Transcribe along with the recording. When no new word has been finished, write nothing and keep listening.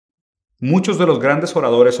Muchos de los grandes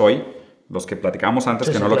oradores hoy, los que platicábamos antes,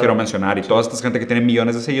 sí, que no lo quiero mencionar, y toda esta gente que tiene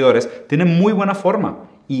millones de seguidores, tienen muy buena forma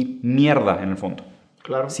y mierda en el fondo.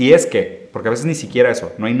 Claro. Si es que, porque a veces ni siquiera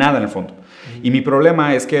eso, no hay nada en el fondo. Y mi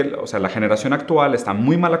problema es que, o sea, la generación actual está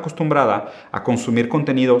muy mal acostumbrada a consumir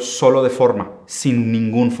contenido solo de forma, sin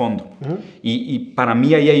ningún fondo. Y para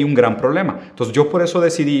mí ahí hay un gran problema. Entonces yo por eso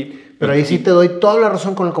decidí... Pero ahí sí te doy toda la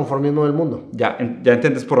razón con el conformismo del mundo. Ya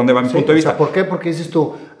entiendes por dónde va mi punto de vista. O sea, ¿por qué? Porque dices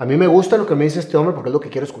tú, a mí me gusta lo que me dice este hombre porque es lo que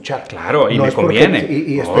quiero escuchar. Claro, y no me conviene.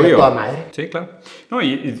 Y estoy a toda madre. Sí, claro. No,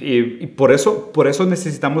 y por eso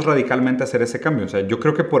necesitamos radicalmente hacer ese cambio. O sea, yo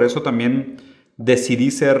creo que por eso también decidí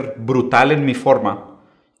ser brutal en mi forma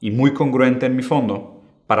y muy congruente en mi fondo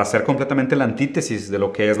para hacer completamente la antítesis de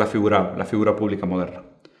lo que es la figura pública moderna.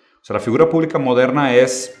 O sea, la figura pública moderna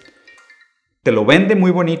es... Te lo vende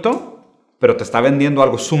muy bonito, pero te está vendiendo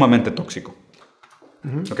algo sumamente tóxico.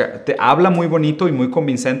 Okay. Te habla muy bonito y muy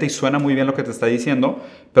convincente y suena muy bien lo que te está diciendo,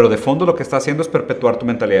 pero de fondo lo que está haciendo es perpetuar tu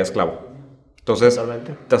mentalidad de esclavo. Entonces,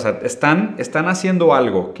 están haciendo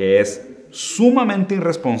algo que es sumamente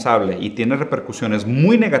irresponsable y tiene repercusiones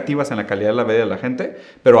muy negativas en la calidad de la vida de la gente,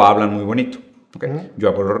 pero hablan muy bonito. Okay. Yo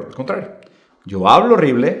hago lo contrario. Yo hablo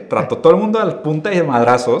horrible, trato a todo el mundo al punta y de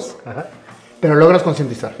madrazos. Ajá. Pero logras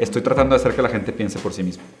concientizar. Estoy tratando de hacer que la gente piense por sí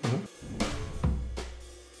misma.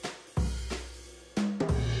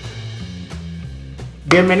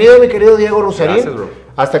 Bienvenido, mi querido Diego Ruzzarin. Gracias, bro.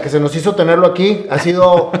 Hasta que se nos hizo tenerlo aquí. Ha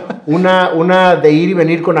sido una de ir y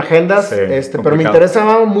venir con agendas. Sí, pero me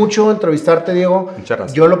interesa mucho entrevistarte, Diego. Muchas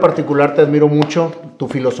gracias. Yo en lo particular te admiro mucho. Tu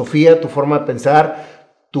filosofía, tu forma de pensar,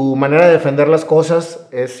 tu manera de defender las cosas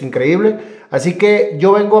es increíble. Así que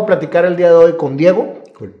yo vengo a platicar el día de hoy con Diego.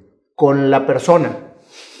 Cool. Con la persona,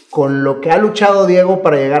 con lo que ha luchado Diego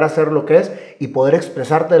para llegar a ser lo que es y poder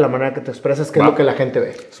expresarte de la manera que te expresas, que es lo que la gente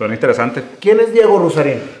ve. Suena interesante. ¿Quién es Diego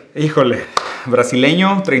Ruzzarin? Híjole,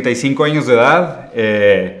 brasileño, 35 años de edad,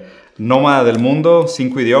 nómada del mundo,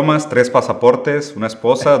 5 idiomas, 3 pasaportes, una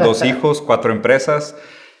esposa, 2 hijos, 4 empresas.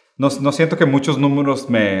 No siento que muchos números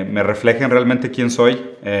me reflejen realmente quién soy.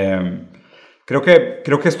 Creo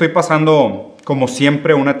que estoy pasando, como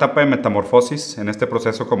siempre, una etapa de metamorfosis en este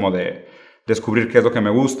proceso como de descubrir qué es lo que me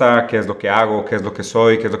gusta, qué es lo que hago, qué es lo que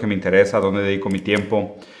soy, qué es lo que me interesa, dónde dedico mi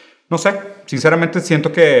tiempo. No sé, sinceramente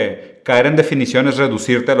siento que caer en definiciones es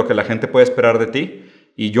reducirte a lo que la gente puede esperar de ti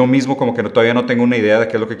y yo mismo como que todavía no tengo una idea de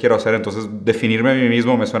qué es lo que quiero hacer, entonces definirme a mí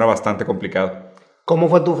mismo me suena bastante complicado. ¿Cómo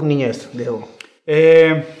fue tu niñez, Diego?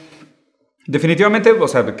 Definitivamente, o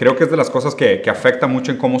sea, creo que es de las cosas que afecta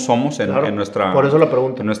mucho en cómo somos en nuestra, por eso la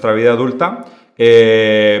pregunta. En nuestra vida adulta.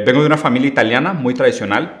 Vengo de una familia italiana muy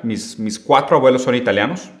tradicional. Mis 4 abuelos son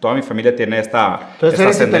italianos. Toda mi familia tiene esta Entonces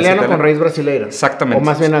eres italiano con raíz brasileira. Exactamente. O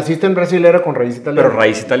más bien naciste en brasilera con raíz italiana. Pero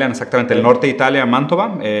raíz italiana, exactamente. El norte de Italia,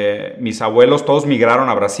 Mantova. Mis abuelos todos migraron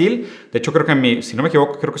a Brasil. De hecho, creo que si no me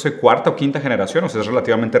equivoco, creo que soy 4ª o 5ª generación. O sea, es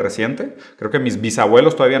relativamente reciente. Creo que mis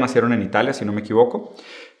bisabuelos todavía nacieron en Italia, si no me equivoco.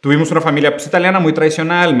 Tuvimos una familia italiana muy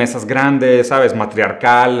tradicional, mesas grandes, ¿sabes?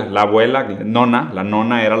 Matriarcal, la abuela, la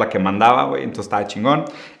nona era la que mandaba, güey, entonces estaba chingón.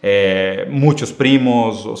 Muchos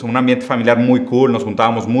primos, o sea, un ambiente familiar muy cool, nos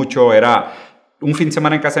juntábamos mucho, era un fin de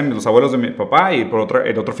semana en casa de los abuelos de mi papá y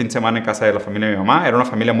el otro fin de semana en casa de la familia de mi mamá. Era una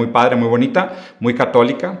familia muy padre, muy bonita, muy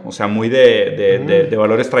católica, o sea, muy de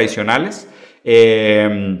valores tradicionales.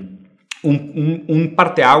 Un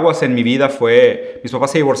parteaguas en mi vida fue... Mis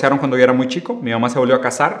papás se divorciaron cuando yo era muy chico. Mi mamá se volvió a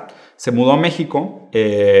casar. Se mudó a México.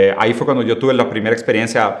 Ahí fue cuando yo tuve la primera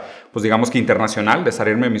experiencia, pues digamos que internacional, de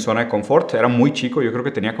salirme de mi zona de confort. Era muy chico. Yo creo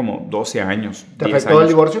que tenía como 12 años. ¿Te afectó el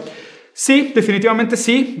divorcio? Sí, definitivamente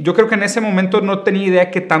sí. Yo creo que en ese momento no tenía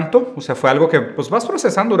idea qué tanto. O sea, fue algo que pues vas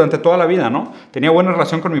procesando durante toda la vida, ¿no? Tenía buena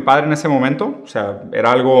relación con mi padre en ese momento. O sea,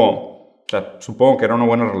 era algo... O sea, supongo que era una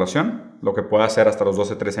buena relación, lo que puedo hacer hasta los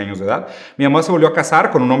 12, 13 años de edad. Mi mamá se volvió a casar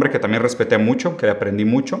con un hombre que también respeté mucho, que le aprendí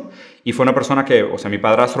mucho. Y fue una persona que, o sea, mi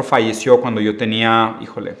padrastro falleció cuando yo tenía,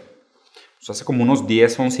 pues hace como unos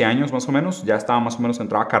 10, 11 años más o menos. Ya estaba más o menos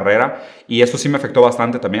entrado a carrera. Y eso sí me afectó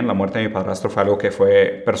bastante también. La muerte de mi padrastro fue algo que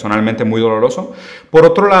fue personalmente muy doloroso. Por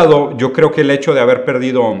otro lado, yo creo que el hecho de haber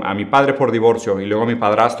perdido a mi padre por divorcio y luego a mi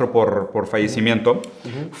padrastro por fallecimiento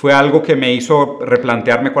fue algo que me hizo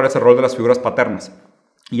replantearme cuál es el rol de las figuras paternas.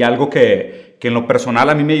 Y algo que en lo personal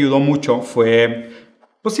a mí me ayudó mucho fue...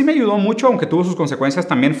 Pues sí me ayudó mucho, aunque tuvo sus consecuencias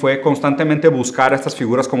también, fue constantemente buscar a estas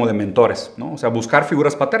figuras como de mentores, ¿no? O sea, buscar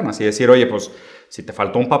figuras paternas y decir, oye, pues si te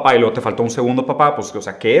faltó un papá y luego te faltó un segundo papá, pues, o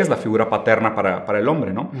sea, ¿qué es la figura paterna para el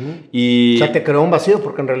hombre, no? Y... O sea, te creó un vacío,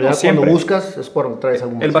 porque en realidad cuando buscas es cuando traes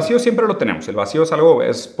algún vacío. El vacío siempre lo tenemos, el vacío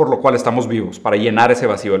es por lo cual estamos vivos, para llenar ese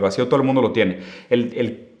vacío. El vacío todo el mundo lo tiene.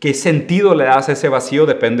 El qué sentido le das a ese vacío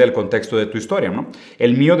depende del contexto de tu historia, ¿no?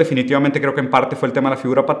 El mío definitivamente creo que en parte fue el tema de la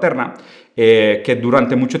figura paterna, que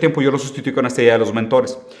durante mucho tiempo yo lo sustituí con esta idea de los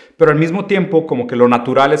mentores. Pero al mismo tiempo, como que lo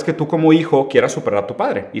natural es que tú como hijo quieras superar a tu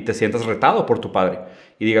padre y te sientas retado por tu padre.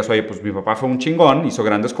 Y digas, oye, pues mi papá fue un chingón, hizo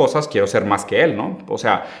grandes cosas, quiero ser más que él, ¿no? O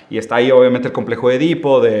sea, y está ahí obviamente el complejo de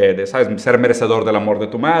Edipo, ¿sabes? Ser merecedor del amor de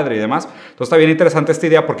tu madre y demás. Entonces está bien interesante esta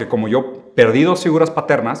idea porque como yo perdí dos figuras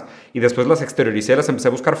paternas y después las exterioricé, las empecé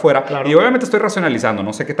a buscar fuera, claro. Y obviamente estoy racionalizando,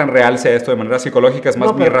 no sé qué tan real sea esto de manera psicológica, es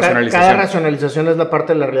más mi racionalización. Cada racionalización es la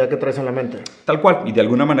parte de la realidad que traes en la mente. Tal cual, y de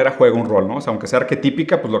alguna manera juega un rol, ¿no? O sea, aunque sea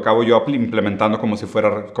arquetípica, pues lo acabo yo implementando como si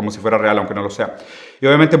fuera real, aunque no lo sea. Y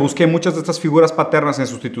obviamente busqué muchas de estas figuras paternas en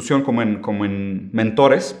sustitución como en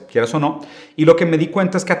mentores, quieras o no, y lo que me di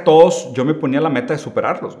cuenta es que a todos yo me ponía la meta de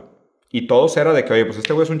superarlos, güey. Y todos era de que, oye, pues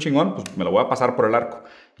este güey es un chingón, pues me lo voy a pasar por el arco.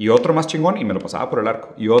 Y otro más chingón y me lo pasaba por el arco.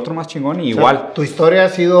 Y otro más chingón y igual. O sea, ¿tu historia ha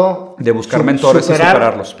sido de buscar mentores y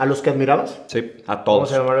superarlos? ¿A los que admirabas? Sí, a todos.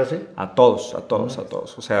 ¿Cómo se llama así? A todos.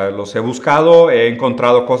 O sea, los he buscado, he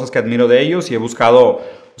encontrado cosas que admiro de ellos y he buscado, o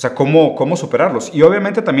sea, cómo superarlos. Y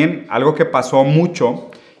obviamente también algo que pasó mucho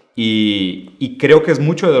y creo que es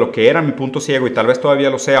mucho de lo que era mi punto ciego y tal vez todavía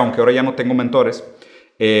lo sea, aunque ahora ya no tengo mentores.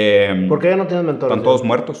 ¿Por qué ya no tienes mentores? Están todos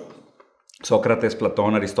muertos. Sócrates,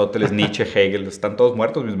 Platón, Aristóteles, Nietzsche, Hegel, están todos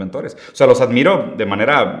muertos mis mentores. O sea, los admiro de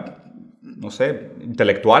manera, no sé,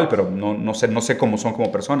 intelectual, pero no sé cómo son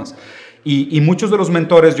como personas. Y muchos de los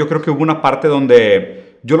mentores, yo creo que hubo una parte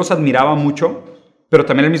donde yo los admiraba mucho, pero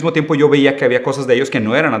también al mismo tiempo yo veía que había cosas de ellos que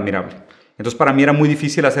no eran admirables. Entonces para mí era muy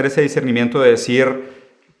difícil hacer ese discernimiento de decir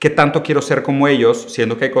qué tanto quiero ser como ellos,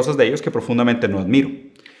 siendo que hay cosas de ellos que profundamente no admiro.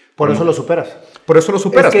 Por eso lo superas. Por eso lo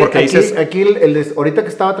superas, es que porque dices... Aquí, ahorita que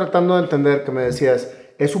estaba tratando de entender, que me decías,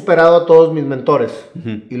 he superado a todos mis mentores,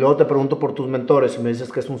 y luego te pregunto por tus mentores, y me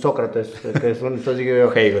dices que es un Sócrates, que es entonces digo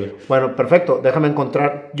yo, Hegel. Bueno, perfecto, déjame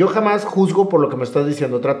encontrar. Yo jamás juzgo por lo que me estás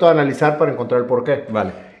diciendo, trato de analizar para encontrar el porqué.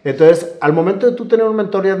 Vale. Entonces, al momento de tú tener un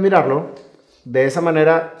mentor y admirarlo, de esa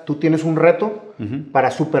manera tú tienes un reto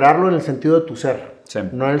para superarlo en el sentido de tu ser,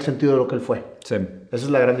 no en el sentido de lo que él fue. Sí. Esa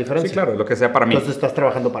es la gran diferencia. Sí, claro, lo que sea para mí. Entonces estás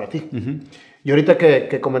trabajando para ti. Y ahorita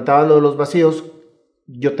que comentabas lo de los vacíos,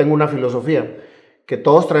 yo tengo una filosofía, que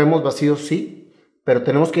todos traemos vacíos, sí, pero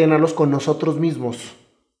tenemos que llenarlos con nosotros mismos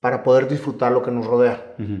para poder disfrutar lo que nos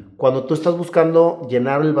rodea. Cuando tú estás buscando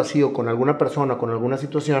llenar el vacío con alguna persona, con alguna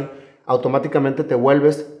situación, automáticamente te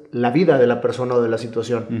vuelves la vida de la persona o de la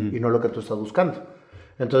situación y no lo que tú estás buscando.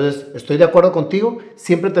 Entonces, estoy de acuerdo contigo,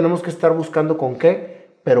 siempre tenemos que estar buscando con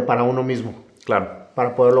qué, pero para uno mismo. Claro.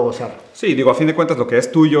 Para poderlo gozar. Sí, digo, a fin de cuentas lo que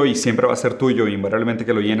es tuyo y siempre va a ser tuyo, y invariablemente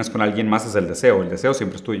que lo llenes con alguien más es el deseo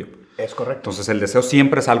siempre es tuyo. Es correcto. Entonces el deseo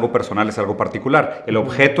siempre es algo personal, es algo particular. El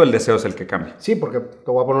objeto, el deseo es el que cambia. Sí, porque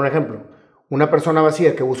te voy a poner un ejemplo. Una persona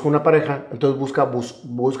vacía que busca una pareja, entonces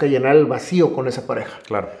busca llenar el vacío con esa pareja.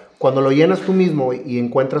 Claro. Cuando lo llenas tú mismo y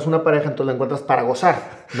encuentras una pareja, entonces la encuentras para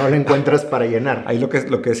gozar, no la encuentras para llenar. Ahí lo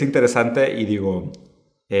que es interesante, y digo,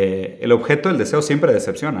 el objeto del deseo siempre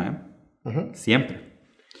decepciona, siempre.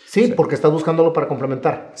 Sí, porque estás buscándolo para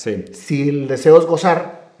complementar. Sí. Si el deseo es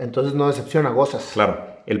gozar, entonces no decepciona, gozas. Claro,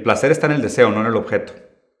 el placer está en el deseo, no en el objeto.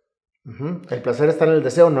 El placer está en el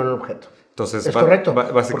deseo, no en el objeto. Entonces, es correcto,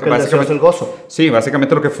 porque el deseo es el gozo. Sí,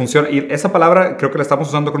 básicamente lo que funciona, y esa palabra creo que la estamos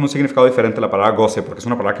usando con un significado diferente a la palabra goce, porque es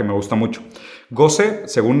una palabra que me gusta mucho. Goce,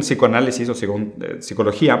 según psicoanálisis o según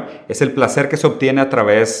psicología, es el placer que se obtiene a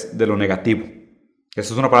través de lo negativo.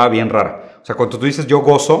 Esa es una palabra bien rara. O sea, cuando tú dices yo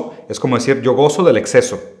gozo, es como decir yo gozo del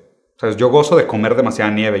exceso. O sea, yo gozo de comer demasiada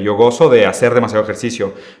nieve, yo gozo de hacer demasiado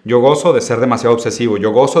ejercicio, yo gozo de ser demasiado obsesivo,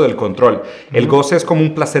 yo gozo del control. El goce es como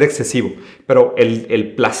un placer excesivo, pero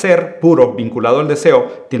el placer puro vinculado al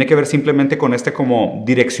deseo tiene que ver simplemente con este como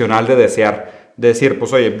direccional de desear, de decir,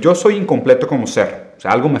 pues oye, yo soy incompleto como ser, o sea,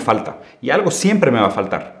 algo me falta y algo siempre me va a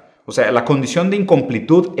faltar. O sea, la condición de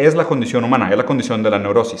incomplitud es la condición humana, es la condición de la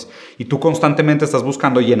neurosis. Y tú constantemente estás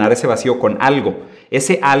buscando llenar ese vacío con algo.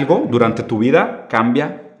 Ese algo durante tu vida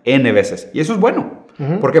cambia N veces. Y eso es bueno.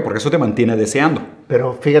 ¿Por qué? Porque eso te mantiene deseando.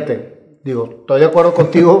 Pero fíjate, digo, estoy de acuerdo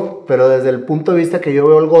contigo, pero desde el punto de vista que yo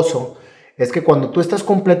veo el gozo, es que cuando tú estás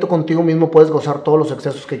completo contigo mismo puedes gozar todos los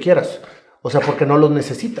excesos que quieras. O sea, porque no los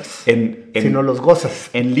necesitas, sino los gozas.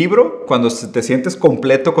 En libro, cuando te sientes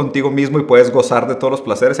completo contigo mismo y puedes gozar de todos los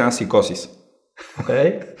placeres, se llama psicosis. ¿Ok?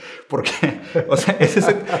 Porque, o sea,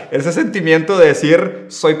 ese sentimiento de decir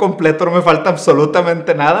soy completo, no me falta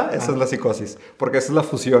absolutamente nada, esa es la psicosis. Porque esa es la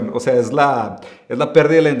fusión, o sea, es la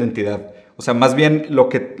pérdida de la identidad. O sea, más bien lo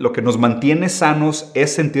que nos mantiene sanos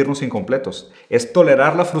es sentirnos incompletos. Es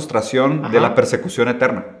tolerar la frustración de la persecución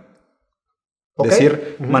eterna. Okay.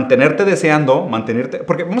 Decir, mantenerte deseando, mantenerte...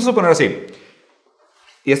 Porque vamos a suponer así,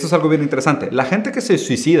 y esto es algo bien interesante, la gente que se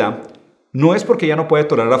suicida no es porque ya no puede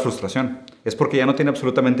tolerar la frustración, es porque ya no tiene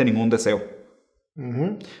absolutamente ningún deseo.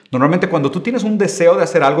 Normalmente cuando tú tienes un deseo de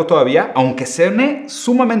hacer algo todavía, aunque suene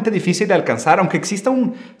sumamente difícil de alcanzar, aunque exista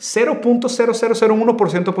un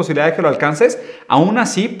 0.0001% de posibilidad de que lo alcances, aún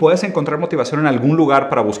así puedes encontrar motivación en algún lugar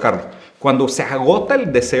para buscarlo. Cuando se agota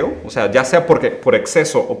el deseo, o sea, ya sea por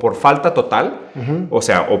exceso o por falta total, o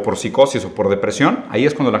sea, o por psicosis o por depresión, ahí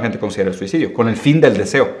es cuando la gente considera el suicidio, con el fin del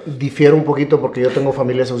deseo. Difiero un poquito porque yo tengo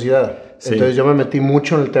familia suicidada. Sí. Entonces yo me metí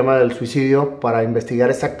mucho en el tema del suicidio para investigar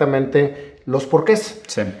exactamente los porqués.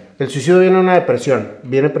 Sí. El suicidio viene de una depresión,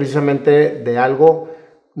 viene precisamente de algo,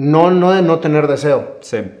 no de no tener deseo,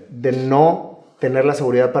 sí, de no tener la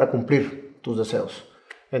seguridad para cumplir tus deseos.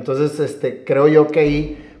 Entonces, creo yo que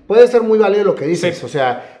ahí puede ser muy válido lo que dices, sí. O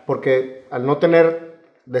sea, porque al no tener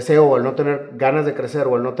deseo o al no tener ganas de crecer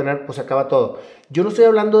o al no tener, pues se acaba todo. Yo no estoy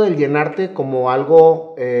hablando del llenarte como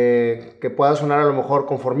algo que pueda sonar a lo mejor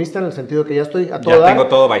conformista en el sentido de que ya estoy a todo ya dar, tengo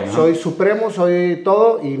todo baño, ¿no? Soy supremo, soy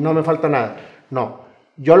todo y no me falta nada. No,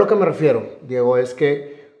 yo a lo que me refiero, Diego, es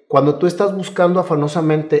que cuando tú estás buscando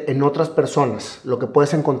afanosamente en otras personas, lo que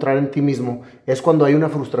puedes encontrar en ti mismo es cuando hay una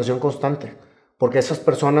frustración constante. Porque esas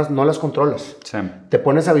personas no las controlas. Sí. Te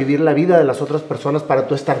pones a vivir la vida de las otras personas para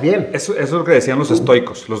tú estar bien. Eso es lo que decían los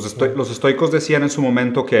estoicos. Los estoicos decían en su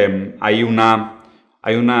momento que hay una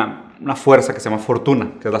fuerza que se llama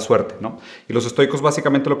fortuna, que es la suerte, ¿no? Y los estoicos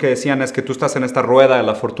básicamente lo que decían es que tú estás en esta rueda de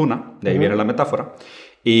la fortuna, de ahí viene la metáfora,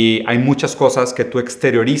 y hay muchas cosas que tú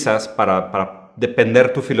exteriorizas para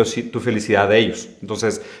depender tu felicidad de ellos.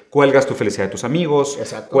 Entonces, cuelgas tu felicidad de tus amigos,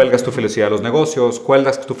 exacto, cuelgas tu felicidad de los negocios,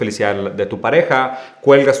 cuelgas tu felicidad de tu pareja,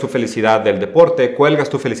 cuelgas tu felicidad del deporte, cuelgas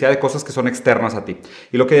tu felicidad de cosas que son externas a ti.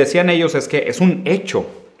 Y lo que decían ellos es que es un hecho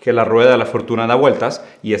que la rueda de la fortuna da vueltas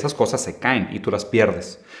y esas cosas se caen y tú las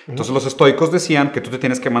pierdes. Entonces los estoicos decían que tú te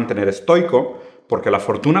tienes que mantener estoico porque la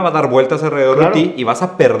fortuna va a dar vueltas alrededor de ti y vas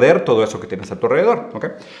a perder todo eso que tienes a tu alrededor,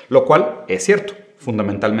 ¿okay? Lo cual es cierto,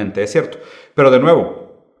 fundamentalmente es cierto. Pero de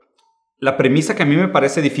nuevo, la premisa que a mí me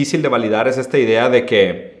parece difícil de validar es esta idea de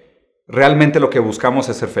que realmente lo que buscamos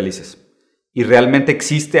es ser felices. Y realmente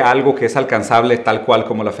existe algo que es alcanzable tal cual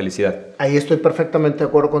como la felicidad. Ahí estoy perfectamente de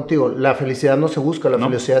acuerdo contigo. La felicidad no se busca, la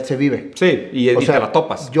felicidad se vive. Sí, y te la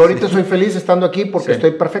topas. Yo ahorita soy feliz estando aquí porque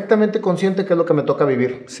estoy perfectamente consciente que es lo que me toca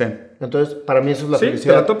vivir. Sí. Entonces, para mí eso es la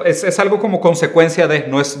felicidad. Es algo como consecuencia de,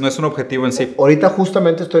 no es un objetivo en sí. Ahorita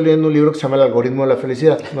justamente estoy leyendo un libro que se llama El algoritmo de la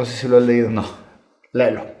felicidad. No sé si lo has leído. No.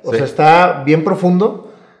 Léelo. O sea, está bien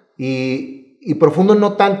profundo y profundo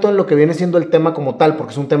no tanto en lo que viene siendo el tema como tal,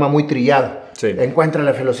 porque es un tema muy trillado. Sí. Encuentra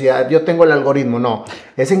la felicidad, yo tengo el algoritmo, no.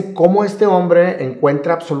 Es en cómo este hombre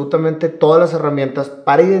encuentra absolutamente todas las herramientas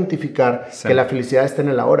para identificar que la felicidad está en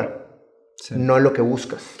el ahora, no en lo que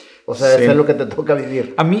buscas. O sea, eso es lo que te toca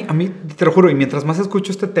vivir. A mí, te lo juro, y mientras más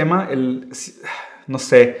escucho este tema, no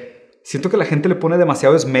sé, siento que la gente le pone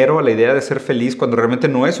demasiado esmero a la idea de ser feliz cuando realmente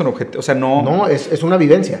no es un objetivo. O sea, no... No, es una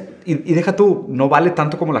vivencia. Y deja tú, no vale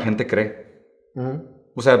tanto como la gente cree.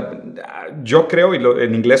 O sea, yo creo, y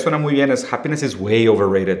en inglés suena muy bien, es happiness is way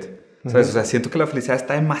overrated. ¿Sabes? O sea, siento que la felicidad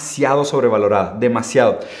está demasiado sobrevalorada,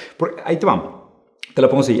 demasiado. Ahí te va, te la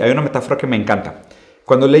pongo así, hay una metáfora que me encanta.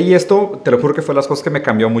 Cuando leí esto, te lo juro que fue las cosas que me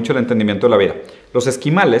cambió mucho el entendimiento de la vida. Los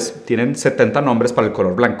esquimales tienen 70 nombres para el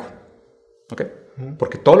color blanco, ¿ok?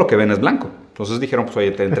 Porque todo lo que ven es blanco. Entonces dijeron, pues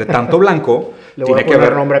oye, entre tanto blanco, tiene que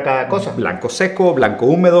haber nombre a cada cosa. Blanco seco, blanco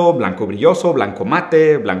húmedo, blanco brilloso, blanco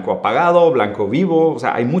mate, blanco apagado, blanco vivo. O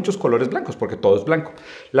sea, hay muchos colores blancos porque todo es blanco.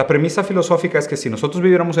 La premisa filosófica es que si nosotros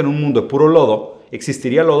viviéramos en un mundo de puro lodo,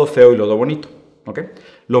 existiría lodo feo y lodo bonito, ¿ok?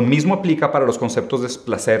 Lo mismo aplica para los conceptos de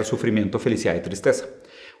placer, sufrimiento, felicidad y tristeza.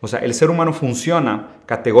 O sea, el ser humano funciona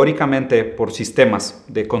categóricamente por sistemas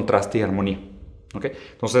de contraste y armonía, ¿ok?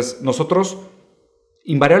 Entonces, nosotros...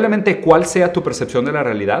 invariablemente, cuál sea tu percepción de la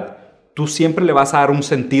realidad, tú siempre le vas a dar un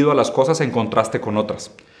sentido a las cosas en contraste con otras.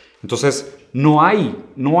 Entonces, no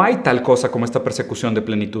hay tal cosa como esta persecución de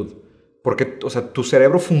plenitud. Porque, o sea, tu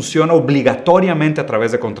cerebro funciona obligatoriamente a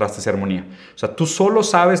través de contrastes y armonía. O sea, tú solo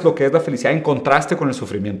sabes lo que es la felicidad en contraste con el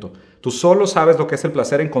sufrimiento. Tú solo sabes lo que es el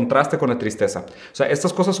placer en contraste con la tristeza. O sea,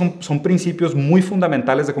 estas cosas son principios muy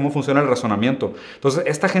fundamentales de cómo funciona el razonamiento. Entonces,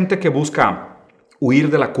 esta gente que busca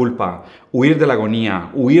huir de la culpa, huir de la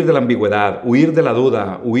agonía, huir de la ambigüedad, huir de la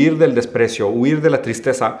duda, huir del desprecio, huir de la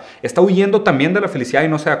tristeza, está huyendo también de la felicidad y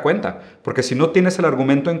no se da cuenta. Porque si no tienes el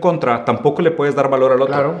argumento en contra, tampoco le puedes dar valor al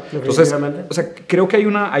otro. Claro, definitivamente. Entonces, creo que hay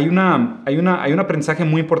un aprendizaje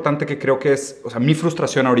muy importante que creo que es, mi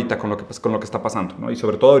frustración ahorita con lo que está pasando, ¿no? Y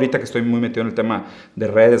sobre todo ahorita que estoy muy metido en el tema de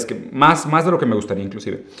redes, que más de lo que me gustaría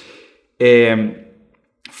inclusive.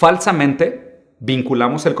 Falsamente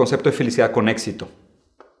vinculamos el concepto de felicidad con éxito.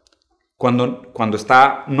 Cuando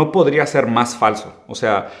no podría ser más falso. O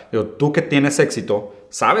sea, tú que tienes éxito,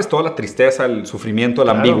 sabes toda la tristeza, el sufrimiento,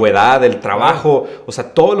 la ambigüedad, el trabajo, o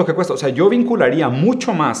sea, todo lo que cuesta. O sea, yo vincularía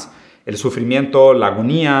mucho más el sufrimiento, la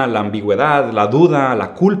agonía, la ambigüedad, la duda,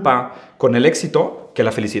 la culpa con el éxito que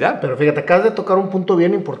la felicidad. Pero fíjate, acabas de tocar un punto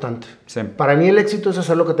bien importante. Sí. Para mí el éxito es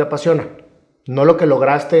hacer lo que te apasiona. No lo que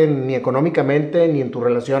lograste ni económicamente ni en tu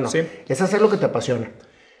relación. No. Sí. Es hacer lo que te apasiona.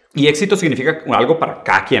 Y éxito significa algo para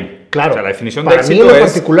cada quien. Claro. O sea, la definición de para éxito mí en lo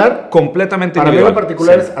es particular, completamente para individual. Para mí en lo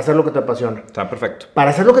particular sí. es hacer lo que te apasiona. Está perfecto. Para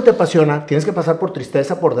hacer lo que te apasiona, tienes que pasar por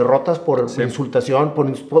tristeza, por derrotas, por insultación,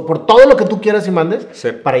 por todo lo que tú quieras y mandes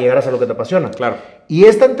para llegar a hacer lo que te apasiona. Claro. Y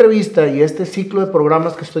esta entrevista y este ciclo de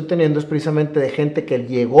programas que estoy teniendo es precisamente de gente que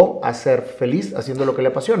llegó a ser feliz haciendo lo que le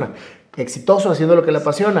apasiona. Exitoso haciendo lo que le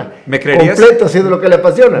apasiona. ¿Me creerías? Completo haciendo lo que le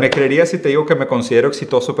apasiona. ¿Me creerías si te digo que me considero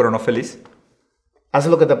exitoso pero no feliz? ¿Haces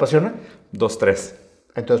lo que te apasiona? 2, 3.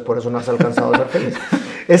 Entonces por eso no has alcanzado a ser feliz.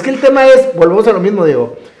 Es que el tema es, volvemos a lo mismo,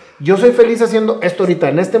 Diego. Yo soy feliz haciendo esto ahorita,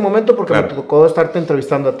 en este momento, porque me tocó estarte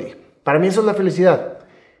entrevistando a ti. Para mí eso es la felicidad.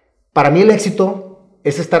 Para mí el éxito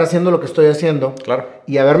es estar haciendo lo que estoy haciendo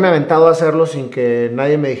y haberme aventado a hacerlo sin que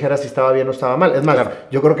nadie me dijera si estaba bien o estaba mal. Es más,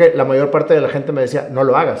 yo creo que la mayor parte de la gente me decía, no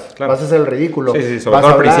lo hagas, vas a hacer el ridículo. Sí, sobre vas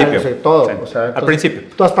todo a hablar, al principio. Todo. Sí. O sea, entonces, al principio.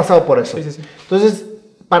 Tú has pasado por eso. Sí. Entonces,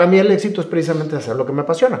 para mí el éxito es precisamente hacer lo que me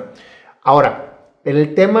apasiona. Ahora, en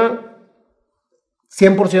el tema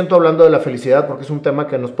 100% hablando de la felicidad, porque es un tema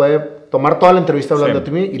que nos puede tomar toda la entrevista hablando de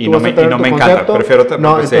ti y tú vas a tener tu me concepto. Encanta, prefiero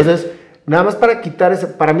no, entonces, nada más para quitar ese,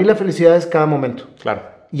 para mí la felicidad es cada momento. Claro.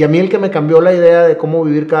 Y a mí el que me cambió la idea de cómo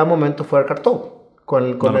vivir cada momento fue Eckhart Tolle, con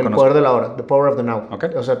el poder de la hora, The Power of the Now.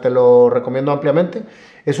 Okay. O sea, te lo recomiendo ampliamente.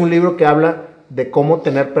 Es un libro que habla de cómo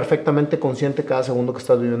tener perfectamente consciente cada segundo que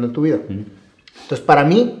estás viviendo en tu vida. Entonces, para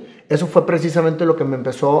mí, eso fue precisamente lo que me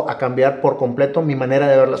empezó a cambiar por completo mi manera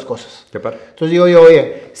de ver las cosas. Qué padre. Entonces digo yo,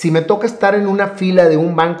 oye, si me toca estar en una fila de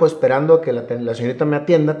un banco esperando a que la señorita me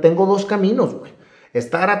atienda, tengo dos caminos, güey.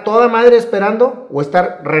 Estar a toda madre esperando o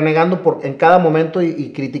estar renegando en cada momento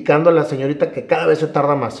y criticando a la señorita que cada vez se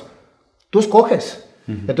tarda más. Tú escoges.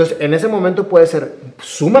 Entonces, en ese momento puedes ser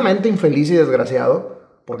sumamente infeliz y desgraciado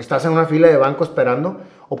porque estás en una fila de banco esperando,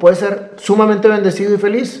 o puedes ser sumamente bendecido y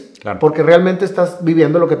feliz porque realmente estás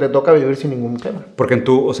viviendo lo que te toca vivir sin ningún tema. Porque en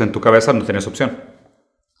tu cabeza no tenías opción.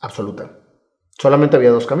 Absoluta. Solamente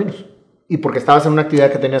había dos caminos. Y porque estabas en una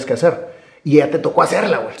actividad que tenías que hacer. Y ya te tocó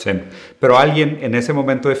hacerla, güey. Sí. Pero alguien en ese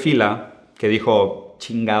momento de fila que dijo,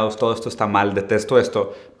 chingados, todo esto está mal, detesto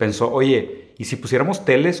esto, pensó, oye, ¿y si pusiéramos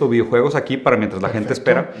teles o videojuegos aquí para mientras la gente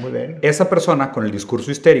espera? Muy bien. Esa persona con el discurso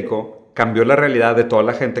histérico cambió la realidad de toda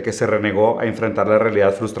la gente que se renegó a enfrentar la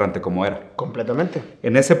realidad frustrante como era. Completamente.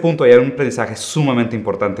 En ese punto hay un aprendizaje sumamente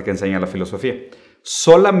importante que enseña la filosofía.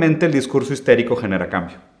 Solamente el discurso histérico genera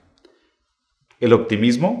cambio. El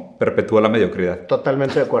optimismo perpetúa la mediocridad.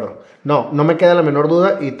 Totalmente de acuerdo. No me queda la menor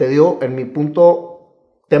duda y te digo, en mi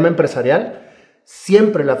tema empresarial,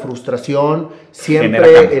 siempre la frustración,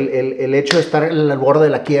 siempre el hecho de estar en el borde de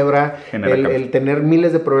la quiebra, el tener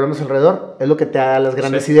miles de problemas alrededor, es lo que te da las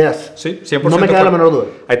grandes ideas. Sí, 100%. No me queda la menor duda.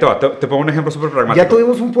 Ahí te va, te pongo un ejemplo súper pragmático. Ya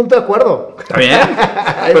tuvimos un punto de acuerdo. Está bien.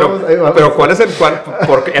 ahí vamos. Pero ¿cuál es el cual?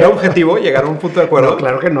 Porque era objetivo llegar a un punto de acuerdo. No,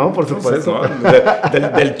 claro que no, por supuesto.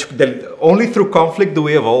 Only through conflict do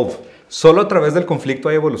we evolve. Solo a través del conflicto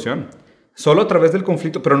hay evolución. Solo a través del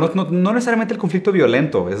conflicto, pero no necesariamente el conflicto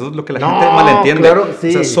violento, eso es lo que la gente malentiende. Claro, sí.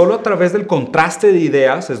 O sea, solo a través del contraste de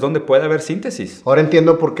ideas es donde puede haber síntesis. Ahora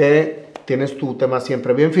entiendo por qué tienes tu tema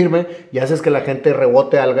siempre bien firme y haces que la gente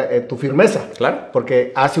rebote tu firmeza. Claro.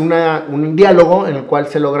 Porque hace un diálogo en el cual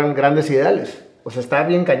se logran grandes ideales. O sea, está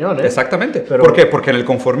bien cañón, ¿eh? Exactamente. ¿Por qué? Porque en el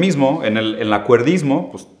conformismo, en el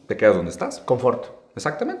acuerdismo, pues te quedas donde estás. Confort.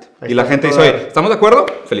 Exactamente. Y la gente dice, oye, ¿estamos de acuerdo?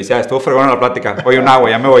 Felicidades, estuvo fregona la plática. Oye, un agua,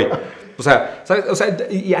 ya me voy. O sea, ¿sabes? O sea,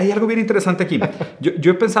 y hay algo bien interesante aquí.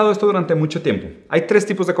 Yo he pensado esto durante mucho tiempo. Hay 3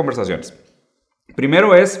 tipos de conversaciones.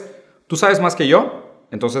 Primero es, tú sabes más que yo,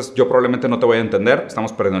 entonces yo probablemente no te voy a entender,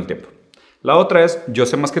 estamos perdiendo el tiempo. La otra es, yo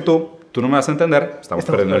sé más que tú no me vas a entender, estamos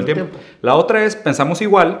perdiendo el tiempo. La otra es, pensamos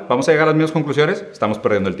igual, vamos a llegar a las mismas conclusiones, estamos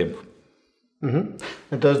perdiendo el tiempo.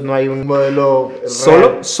 Entonces no hay un modelo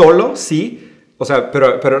real. Solo sí. O sea,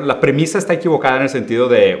 pero la premisa está equivocada en el sentido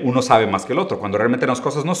de uno sabe más que el otro, cuando realmente las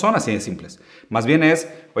cosas no son así de simples. Más bien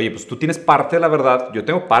es, oye, pues tú tienes parte de la verdad, yo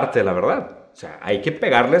tengo parte de la verdad. O sea, hay que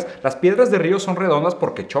pegarles. Las piedras de río son redondas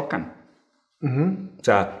porque chocan. O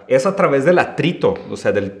sea, es a través del atrito, o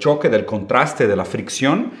sea, del choque, del contraste, de la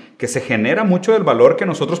fricción, que se genera mucho del valor que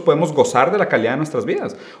nosotros podemos gozar de la calidad de nuestras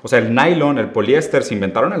vidas. O sea, el nylon, el poliéster se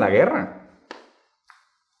inventaron en la guerra.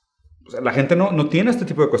 O sea, la gente no tiene este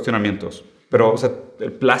tipo de cuestionamientos. Pero, o sea,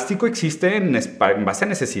 el plástico existe en base a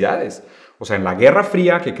necesidades. O sea, en la Guerra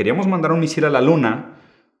Fría, que queríamos mandar un misil a la Luna,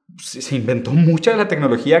 se inventó mucha de la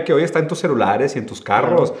tecnología que hoy está en tus celulares y en tus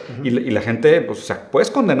carros. Y la gente, pues, o sea,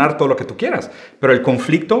 puedes condenar todo lo que tú quieras. Pero el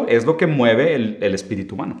conflicto es lo que mueve el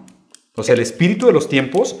espíritu humano. O sea, el espíritu de los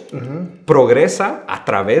tiempos progresa a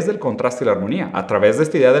través del contraste y la armonía, a través de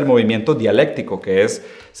esta idea del movimiento dialéctico, que es,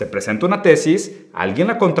 se presenta una tesis, alguien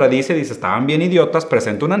la contradice, dice, estaban bien idiotas,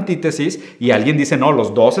 presenta una antítesis, y alguien dice, no,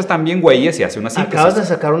 los dos están bien güeyes, y hace una síntesis. Acabas de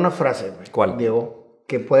sacar una frase, güey. ¿Cuál? Diego,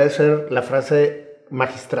 que puede ser la frase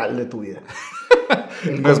magistral de tu vida.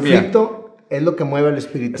 El No conflicto es lo que mueve al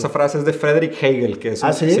espíritu. Esa frase es de Friedrich Hegel, que es...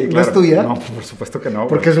 ¿Ah, sí? Sí, ¿No claro. es tuya? No, por supuesto que no.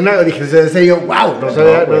 Porque es una... Dije, ese yo, wow.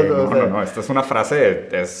 No, esta es una frase,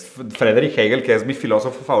 es Friedrich Hegel, que es mi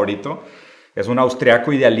filósofo favorito. Es un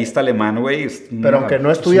austriaco idealista alemán, güey. Pero aunque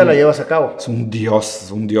no es tuya, la llevas a cabo. Es un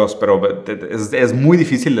dios, pero es muy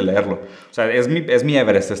difícil de leerlo. O sea, es mi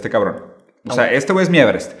Everest, este cabrón. O sea, este güey es mi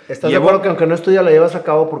Everest. ¿Estás de acuerdo que aunque no es tuya, la llevas a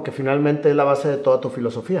cabo porque finalmente es la base de toda tu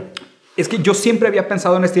filosofía? Es que yo siempre había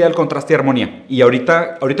pensado en esta idea del contraste y armonía. Y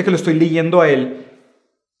ahorita que lo estoy leyendo a él,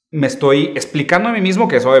 me estoy explicando a mí mismo,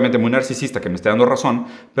 que es obviamente muy narcisista, que me está dando razón,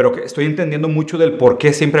 pero que estoy entendiendo mucho del por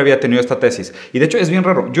qué siempre había tenido esta tesis. Y de hecho es bien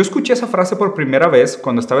raro. Yo escuché esa frase por primera vez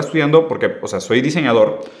cuando estaba estudiando, porque, o sea, soy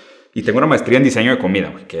diseñador y tengo una maestría en diseño de comida,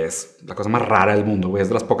 güey, que es la cosa más rara del mundo, güey. Es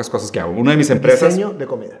de las pocas cosas que hago. Una de mis empresas... Diseño de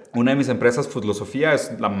comida. Una de mis empresas, Foodlosofía,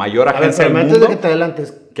 es la mayor agencia del mundo. Antes de que te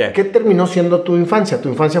adelantes, ¿qué terminó siendo tu infancia? ¿Tu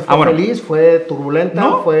infancia fue feliz? ¿Fue turbulenta?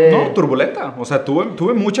 No, turbulenta. O sea,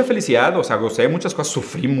 tuve mucha felicidad. O sea, gocé muchas cosas.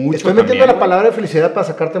 Sufrí mucho. Estoy metiendo la palabra de felicidad para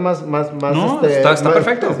sacarte más no, está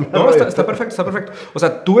perfecto. Está perfecto. O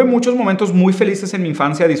sea, tuve muchos momentos muy felices en mi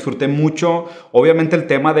infancia. Disfruté mucho. Obviamente el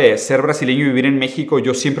tema de ser brasileño y vivir en México,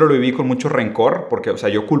 yo siempre lo viví con mucho rencor. Porque, o sea,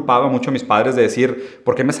 yo culpaba mucho a mis padres de decir,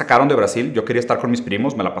 ¿por qué me sacaron de Brasil? Yo quería estar con mis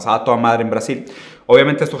primos. Me la pasaba toda madre en Brasil.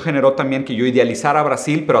 Obviamente esto generó también que yo idealizara a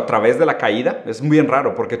Brasil, pero a través de la caída. Es muy bien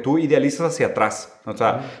raro porque tú idealizas hacia atrás. O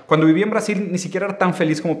sea, cuando viví en Brasil ni siquiera era tan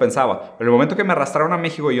feliz como pensaba. Pero en el momento que me arrastraron a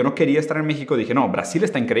México y yo no quería estar en México, dije, no, Brasil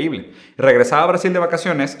está increíble. Y regresaba a Brasil de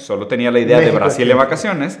vacaciones, solo tenía la idea de Brasil de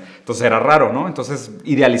vacaciones, entonces era raro, ¿no? Entonces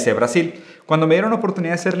idealicé Brasil. Cuando me dieron la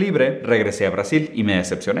oportunidad de ser libre, regresé a Brasil y me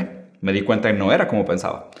decepcioné. Me di cuenta que no era como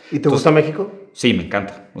pensaba. ¿Y te gusta México? Sí, me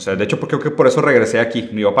encanta. O sea, de hecho, creo que por eso regresé aquí.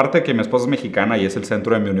 Digo, aparte de que mi esposa es mexicana y es el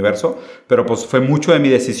centro de mi universo, pero pues fue mucho de mi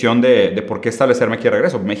decisión de por qué establecerme aquí de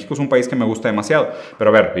regreso. México es un país que me gusta demasiado. Pero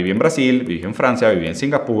a ver, viví en Brasil, viví en Francia, viví en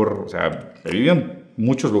Singapur, o sea, viví en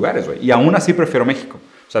muchos lugares, güey. Y aún así prefiero México.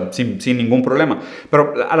 O sea, sin ningún problema.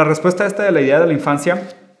 Pero a la respuesta esta de la idea de la infancia...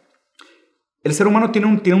 El ser humano tiene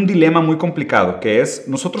un dilema muy complicado, que es,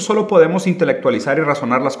 nosotros solo podemos intelectualizar y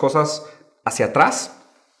razonar las cosas hacia atrás,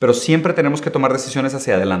 pero siempre tenemos que tomar decisiones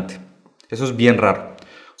hacia adelante. Eso es bien raro.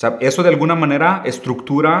 O sea, eso de alguna manera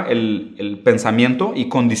estructura el pensamiento y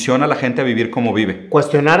condiciona a la gente a vivir como vive.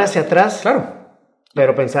 Cuestionar hacia atrás, claro,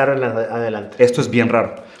 pero pensar en adelante. Esto es bien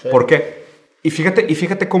raro. Sí. ¿Por qué? Y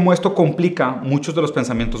fíjate cómo esto complica muchos de los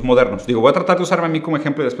pensamientos modernos. Digo, voy a tratar de usarme a mí como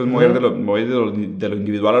ejemplo y después me voy a ir de lo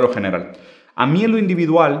individual a lo general. A mí en lo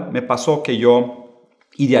individual me pasó que yo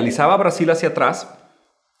idealizaba Brasil hacia atrás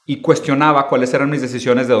y cuestionaba cuáles eran mis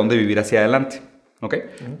decisiones de dónde vivir hacia adelante. ¿Okay?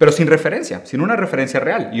 Pero sin referencia, sin una referencia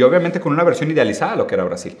real y obviamente con una versión idealizada de lo que era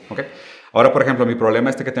Brasil. ¿Okay? Ahora, por ejemplo, mi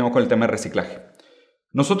problema que tengo con el tema de reciclaje.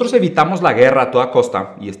 Nosotros evitamos la guerra a toda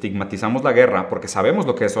costa y estigmatizamos la guerra porque sabemos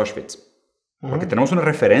lo que es Auschwitz. Porque tenemos una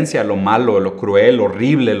referencia a lo malo, lo cruel, lo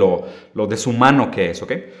horrible, lo deshumano que es.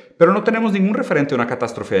 ¿Okay? Pero no tenemos ningún referente a una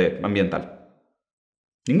catástrofe ambiental.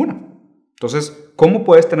 Ninguna. Entonces, ¿cómo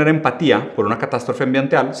puedes tener empatía por una catástrofe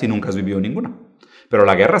ambiental si nunca has vivido ninguna? Pero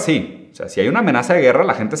la guerra sí. O sea, si hay una amenaza de guerra,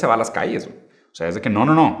 la gente se va a las calles. O sea, es de que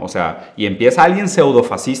no. O sea, y empieza alguien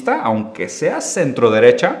pseudofascista, aunque sea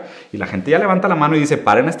centro-derecha, y la gente ya levanta la mano y dice,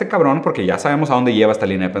 paren a este cabrón porque ya sabemos a dónde lleva esta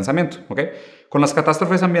línea de pensamiento. ¿Okay? Con las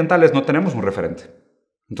catástrofes ambientales no tenemos un referente.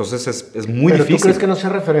 Entonces, es muy difícil. ¿Pero tú crees que no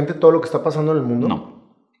sea referente todo lo que está pasando en el mundo?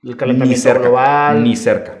 No. El calentamiento global. Ni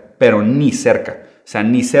cerca. Pero ni cerca. O sea,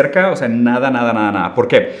 ni cerca, o sea, nada. ¿Por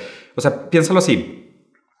qué? O sea, piénsalo así.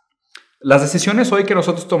 Las decisiones hoy que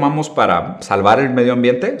nosotros tomamos para salvar el medio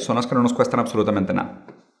ambiente son las que no nos cuestan absolutamente nada.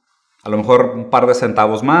 A lo mejor un par de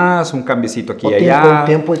centavos más, un cambiecito aquí y allá.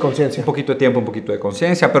 Tiempo y conciencia. Un poquito de tiempo, un poquito de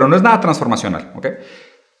conciencia, pero no es nada transformacional, ¿ok?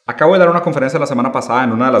 Acabo de dar una conferencia la semana pasada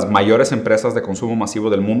en una de las mayores empresas de consumo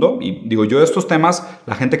masivo del mundo y digo, yo de estos temas,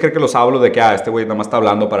 la gente cree que los hablo de que este güey nada más está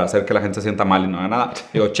hablando para hacer que la gente se sienta mal y no haga nada.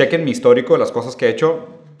 Digo, chequen mi histórico de las cosas que he hecho,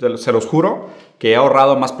 se los juro que he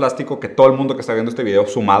ahorrado más plástico que todo el mundo que está viendo este video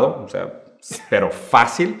sumado, o sea, pero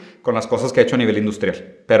fácil con las cosas que he hecho a nivel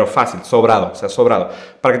industrial, pero fácil, sobrado, o sea, sobrado.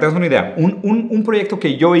 Para que tengas una idea, un proyecto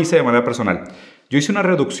que yo hice de manera personal, yo hice una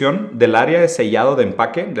reducción del área de sellado de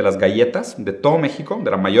empaque de las galletas de todo México, de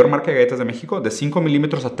la mayor marca de galletas de México, de 5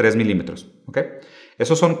 milímetros a 3 milímetros. ¿Ok?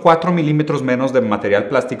 Esos son 4 milímetros menos de material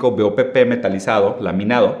plástico BOPP metalizado,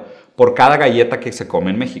 laminado, por cada galleta que se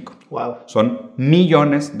come en México. Wow. Son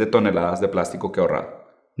millones de toneladas de plástico que he ahorrado.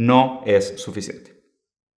 No es suficiente.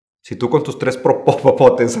 Si tú con tus 3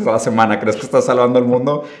 popotes a la semana crees que estás salvando al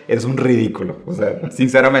mundo, eres un ridículo. O sea,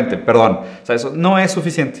 sinceramente, perdón. O sea, eso no es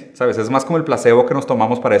suficiente, ¿sabes? Es más como el placebo que nos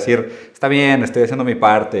tomamos para decir, está bien, estoy haciendo mi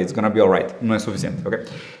parte, it's gonna be alright. No es suficiente, ¿ok?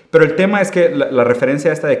 Pero el tema es que la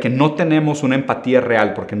referencia esta de que no tenemos una empatía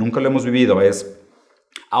real porque nunca lo hemos vivido es...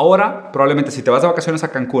 Ahora, probablemente si te vas de vacaciones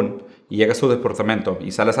a Cancún y llegas a tu departamento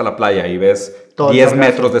y sales a la playa y ves todo 10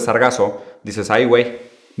 metros de sargazo, dices, ay, güey,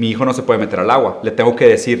 mi hijo no se puede meter al agua. Le tengo que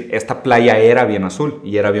decir, esta playa era bien azul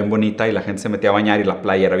y era bien bonita y la gente se metía a bañar y la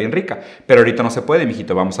playa era bien rica. Pero ahorita no se puede,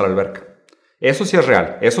 mijito, vamos a la alberca. Eso sí es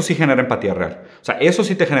real, eso sí genera empatía real. O sea, eso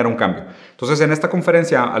sí te genera un cambio. Entonces, en esta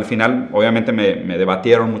conferencia, al final, obviamente me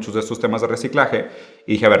debatieron muchos de estos temas de reciclaje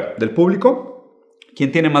y dije, a ver, del público,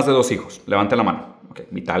 ¿quién tiene más de 2 hijos? Levante la mano. Ok,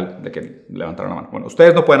 vital de que levantaron la mano. Bueno,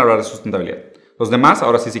 ustedes no pueden hablar de sustentabilidad. Los demás,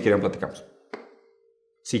 ahora sí, si quieren, platicamos.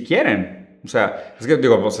 Si quieren. O sea, es que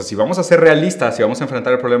digo, o sea, si vamos a ser realistas, si vamos a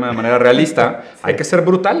enfrentar el problema de manera realista, sí, hay que ser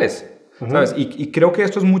brutales, ¿sabes? Y creo que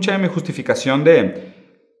esto es mucha de mi justificación de,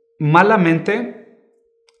 malamente,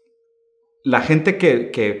 la gente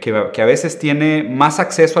que a veces tiene más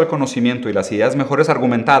acceso al conocimiento y las ideas mejores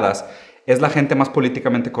argumentadas, es la gente más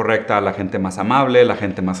políticamente correcta, la gente más amable, la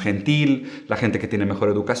gente más gentil, la gente que tiene mejor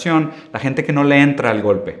educación, la gente que no le entra al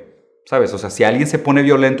golpe. ¿Sabes? O sea, si alguien se pone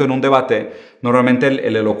violento en un debate, normalmente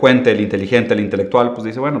el elocuente, el inteligente, el intelectual, pues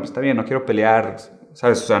dice, bueno, pues está bien, no quiero pelear,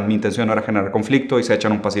 ¿sabes? O sea, mi intención no era generar conflicto y se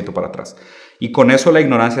echan un pasito para atrás. Y con eso la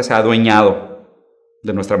ignorancia se ha adueñado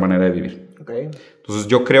de nuestra manera de vivir. Okay. Entonces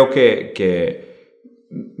yo creo que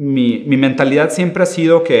mi mentalidad siempre ha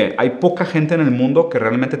sido que hay poca gente en el mundo que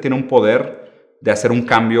realmente tiene un poder de hacer un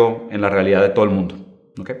cambio en la realidad de todo el mundo.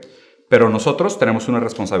 ¿Okay? Pero nosotros tenemos una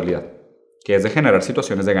responsabilidad, que es de generar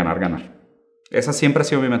situaciones de ganar-ganar. Esa siempre ha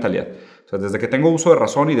sido mi mentalidad. O sea, desde que tengo uso de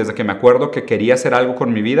razón y desde que me acuerdo que quería hacer algo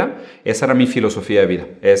con mi vida, esa era mi filosofía de vida.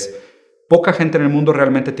 Es, poca gente en el mundo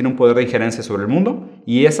realmente tiene un poder de injerencia sobre el mundo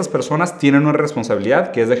y esas personas tienen una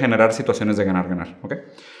responsabilidad que es de generar situaciones de ganar-ganar. ¿Okay?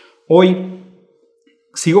 Hoy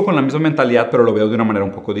sigo con la misma mentalidad, pero lo veo de una manera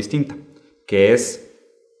un poco distinta, que es...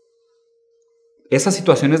 Esas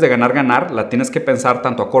situaciones de ganar-ganar la tienes que pensar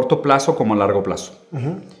tanto a corto plazo como a largo plazo.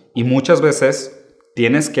 Y muchas veces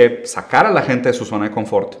tienes que sacar a la gente de su zona de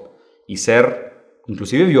confort y ser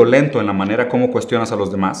inclusive violento en la manera como cuestionas a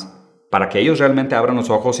los demás para que ellos realmente abran los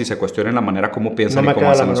ojos y se cuestionen la manera como piensan y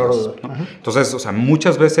cómo hacen las cosas, ¿no? Entonces, o sea,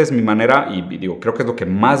 muchas veces mi manera, y digo, creo que es lo que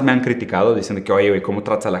más me han criticado, dicen de que, oye, ¿cómo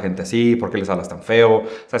tratas a la gente así? ¿Por qué les hablas tan feo?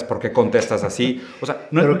 ¿Sabes por qué contestas así? O sea,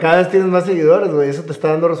 no pero cada vez tienes más seguidores, güey, eso te está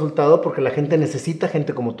dando resultado porque la gente necesita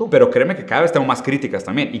gente como tú. Pero créeme que cada vez tengo más críticas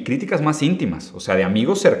también, y críticas más íntimas, o sea, de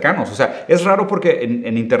amigos cercanos. O sea, es raro porque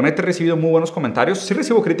en internet he recibido muy buenos comentarios, sí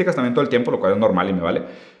recibo críticas también todo el tiempo, lo cual es normal y me vale,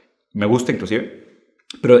 me gusta inclusive.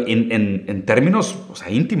 Pero en términos, o sea,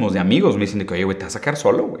 íntimos de amigos, me dicen de que, oye, güey, te vas a sacar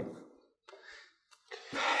solo, güey.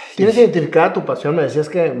 ¿Tienes identificada tu pasión? Me decías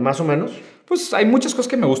que más o menos. Pues hay muchas cosas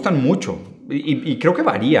que me gustan mucho y creo que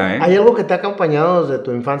varía, ¿eh? ¿Hay algo que te ha acompañado desde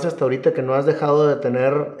tu infancia hasta ahorita que no has dejado de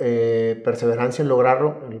tener perseverancia en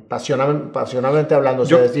lograrlo? Pasionalmente hablando, o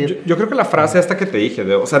sea, yo creo que la frase esta que te dije,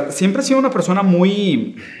 o sea, siempre he sido una persona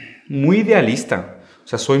muy, muy idealista. O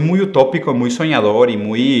sea, soy muy utópico, muy soñador y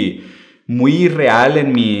muy real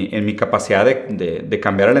en mi capacidad de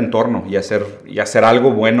cambiar el entorno y hacer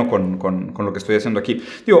algo bueno con lo que estoy haciendo aquí.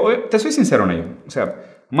 Digo, te soy sincero en ello. O sea,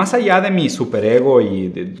 más allá de mi superego y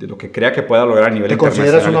de lo que crea que pueda lograr a nivel internacional.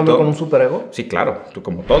 ¿Te consideras un hombre con un superego? Sí, claro, tú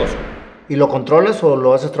como todos. ¿Y lo controlas o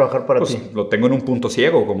lo haces trabajar para ti? Lo tengo en un punto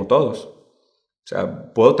ciego, como todos. O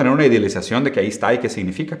sea, puedo tener una idealización de que ahí está y qué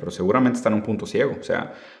significa, pero seguramente está en un punto ciego. O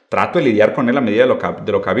sea, trato de lidiar con él a medida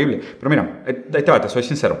de lo cabible. Pero mira, ahí te va, te soy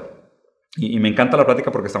sincero. Y me encanta la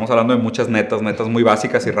plática porque estamos hablando de muchas netas muy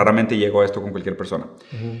básicas y raramente llego a esto con cualquier persona.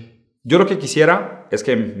 Yo lo que quisiera es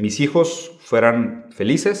que mis hijos fueran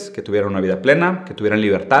felices, que tuvieran una vida plena, que tuvieran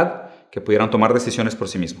libertad, que pudieran tomar decisiones por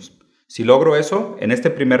sí mismos. Si logro eso, en este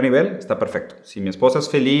primer nivel está perfecto. Si mi esposa es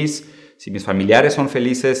feliz, si mis familiares son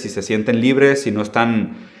felices, si se sienten libres, si no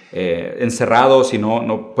están encerrados, si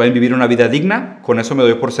no pueden vivir una vida digna, con eso me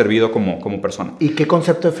doy por servido como persona. ¿Y qué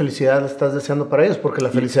concepto de felicidad estás deseando para ellos? Porque la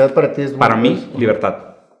felicidad para ti es... Para mí, libertad.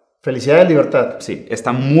 Felicidad y libertad. Sí,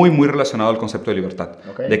 está muy relacionado al concepto de libertad.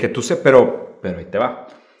 Okay. De que tú pero ahí te va.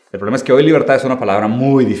 El problema es que hoy libertad es una palabra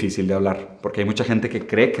muy difícil de hablar, porque hay mucha gente que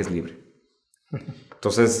cree que es libre.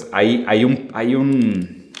 Entonces, hay un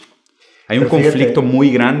conflicto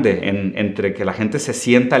muy grande entre que la gente se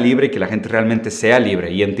sienta libre y que la gente realmente sea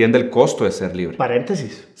libre y entienda el costo de ser libre.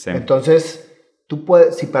 Paréntesis. Sí. Entonces, tú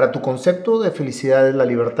puedes, si para tu concepto de felicidad es la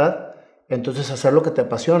libertad, entonces hacer lo que te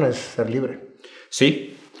apasiona es ser libre.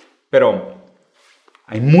 Sí, pero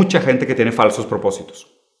hay mucha gente que tiene falsos propósitos.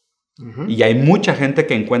 Y hay mucha gente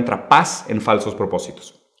que encuentra paz en falsos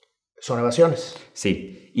propósitos. Son evasiones.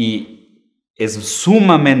 Sí, y es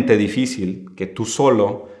sumamente difícil que tú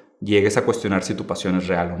solo llegues a cuestionar si tu pasión es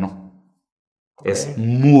real o no. Okay. Es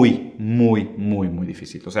muy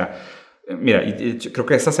difícil. O sea, mira, y creo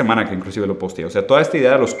que esta semana que inclusive lo posteé, o sea, toda esta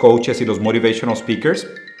idea de los coaches y los motivational speakers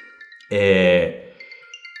te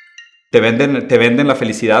venden la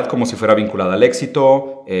felicidad como si fuera vinculada al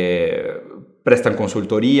éxito, prestan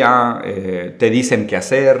consultoría, te dicen qué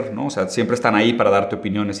hacer, ¿no? O sea, siempre están ahí para darte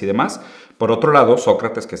opiniones y demás. Por otro lado,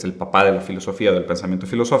 Sócrates, que es el papá de la filosofía, del pensamiento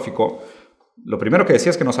filosófico, lo primero que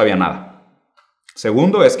decía es que no sabía nada.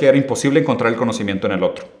 Segundo, es que era imposible encontrar el conocimiento en el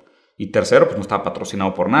otro. Y tercero, pues no estaba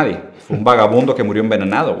patrocinado por nadie. Fue un vagabundo que murió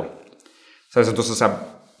envenenado, güey. ¿Sabes? Entonces, o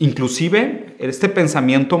sea, inclusive este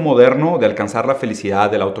pensamiento moderno de alcanzar la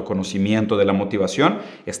felicidad, del autoconocimiento, de la motivación,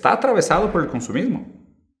 está atravesado por el consumismo.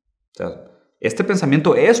 O sea, este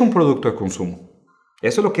pensamiento es un producto de consumo.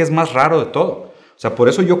 Eso es lo que es más raro de todo. O sea, por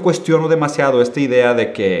eso yo cuestiono demasiado esta idea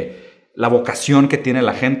de que la vocación que tiene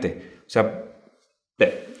la gente. O sea,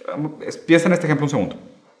 piensa en este ejemplo un segundo.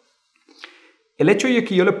 El hecho de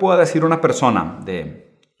que yo le pueda decir a una persona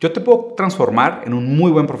yo te puedo transformar en un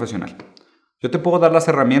muy buen profesional. Yo te puedo dar las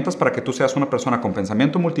herramientas para que tú seas una persona con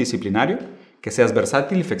pensamiento multidisciplinario, que seas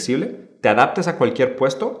versátil y flexible, te adaptes a cualquier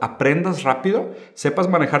puesto, aprendas rápido, sepas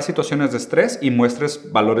manejar situaciones de estrés y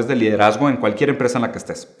muestres valores de liderazgo en cualquier empresa en la que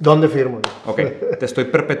estés. ¿Dónde firmo? Ok, te estoy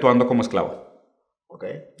perpetuando como esclavo. Ok.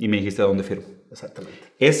 Y me dijiste dónde firmo. Exactamente.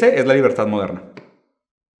 Esa es la libertad moderna.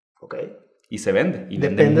 Ok. Y se vende. Y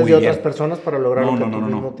 ¿Dependes de otras personas para lograr lo que tú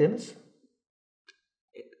mismo tienes?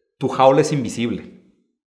 Tu jaula es invisible.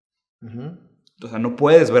 O sea, no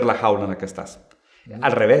puedes ver la jaula en la que estás.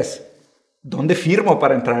 Al revés. ¿Dónde firmo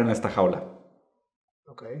para entrar en esta jaula?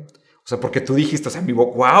 Ok. O sea, porque tú dijiste, o sea,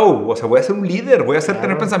 wow, o sea, voy a ser un líder, voy a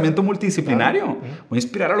tener pensamiento multidisciplinario, voy a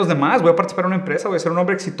inspirar a los demás, voy a participar en una empresa, voy a ser un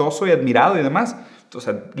hombre exitoso y admirado y demás. O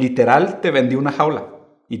sea, literal te vendí una jaula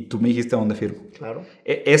y tú me dijiste dónde firmo. Claro.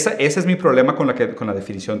 Ese es mi problema con la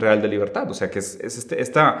definición real de libertad. O sea, que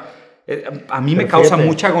a mí me causa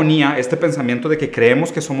mucha agonía este pensamiento de que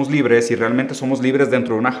creemos que somos libres y realmente somos libres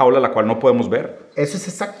dentro de una jaula la cual no podemos ver. Eso es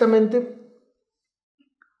exactamente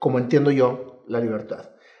como entiendo yo la libertad.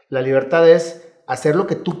 La libertad es hacer lo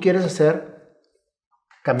que tú quieres hacer,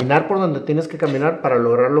 caminar por donde tienes que caminar para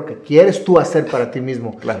lograr lo que quieres tú hacer para ti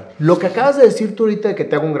mismo. Claro. Lo que acabas de decir tú ahorita de que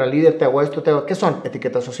te hago un gran líder, te hago esto, ¿qué son?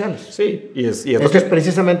 Etiquetas sociales. Sí. Y es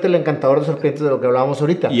precisamente el encantador de serpientes de lo que hablábamos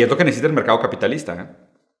ahorita. Y es lo que necesita el mercado capitalista, ¿eh?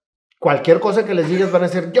 Cualquier cosa que les digas van a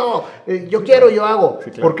decir yo quiero, yo hago. Sí,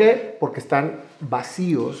 claro. ¿Por qué? Porque están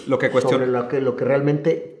vacíos sobre lo que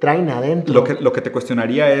realmente traen adentro. Lo que te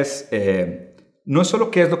cuestionaría es, no es solo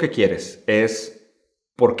qué es lo que quieres, es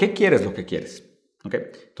por qué quieres lo que quieres. ¿Okay?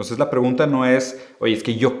 Entonces la pregunta no es, oye, es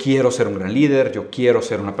que yo quiero ser un gran líder, yo quiero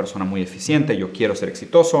ser una persona muy eficiente, yo quiero ser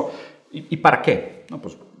exitoso. ¿Y para qué? No,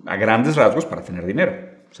 pues a grandes rasgos para tener dinero,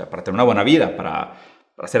 o sea, para tener una buena vida, para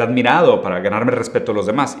ser admirado, para ganarme el respeto de los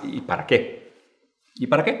demás. ¿Y para qué? ¿Y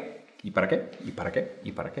para qué? ¿Y para qué? ¿Y para qué?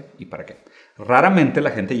 ¿Y para qué? ¿Y para qué? Raramente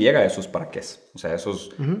la gente llega a esos para qué. O sea,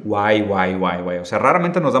 esos why. O sea,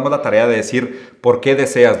 raramente nos damos la tarea de decir por qué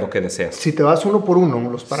deseas lo que deseas. Si te vas uno por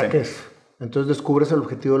uno, los para qué, entonces descubres el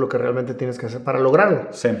objetivo de lo que realmente tienes que hacer para lograrlo.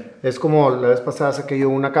 Sí. Es como la vez pasada saqué yo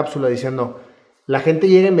una cápsula diciendo... La gente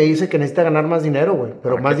llega y me dice que necesita ganar más dinero, güey.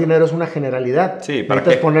 Pero más dinero es una generalidad. Sí, ¿para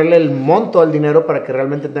necesitas qué? Ponerle el monto al dinero para que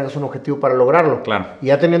realmente tengas un objetivo para lograrlo. Claro. Y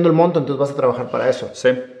ya teniendo el monto, entonces vas a trabajar para eso. Sí.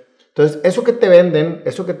 Entonces, eso que te venden,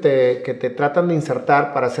 eso que te tratan de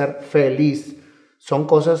insertar para ser feliz, son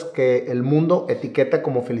cosas que el mundo etiqueta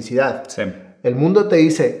como felicidad. Sí. El mundo te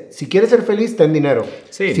dice, si quieres ser feliz, ten dinero.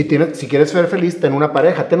 Sí. Si quieres ser feliz, ten una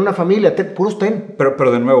pareja, ten una familia, puros ten.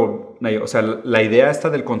 Pero de nuevo, o sea, la idea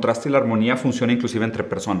esta del contraste y la armonía funciona inclusive entre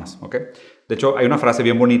personas, ¿ok? De hecho, hay una frase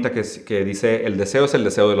bien bonita que dice, el deseo es el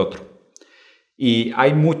deseo del otro. Y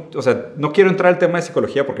hay o sea, no quiero entrar al tema de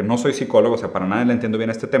psicología porque no soy psicólogo, o sea, para nada le entiendo bien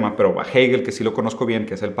este tema, pero a Hegel, que sí lo conozco bien,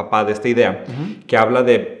 que es el papá de esta idea, que habla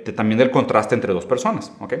también del contraste entre dos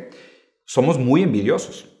personas, ¿ok? Somos muy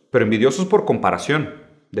envidiosos, pero envidiosos por comparación,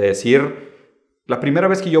 de decir, la primera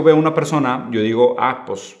vez que yo veo a una persona, yo digo,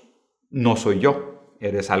 pues no soy yo,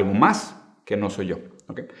 eres algo más que no soy yo,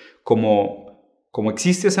 ¿ok? Como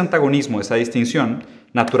existe ese antagonismo, esa distinción,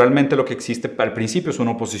 naturalmente lo que existe al principio es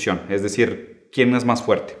una oposición, es decir, ¿quién es más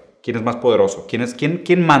fuerte? ¿Quién es más poderoso?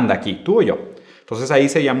 ¿Quién manda aquí? ¿Tú o yo? Entonces ahí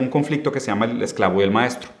se llama un conflicto que se llama el esclavo y el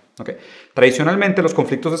maestro. ¿Okay? Tradicionalmente los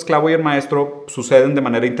conflictos de esclavo y el maestro suceden de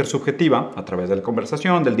manera intersubjetiva, a través de la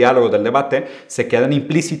conversación, del diálogo, del debate, se quedan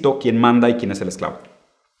implícito quién manda y quién es el esclavo.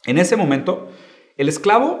 En ese momento, el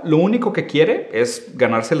esclavo lo único que quiere es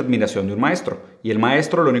ganarse la admiración de un maestro y el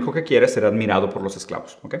maestro lo único que quiere es ser admirado por los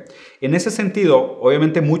esclavos. ¿Okay? En ese sentido,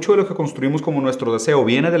 obviamente mucho de lo que construimos como nuestro deseo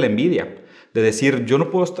viene de la envidia, de decir yo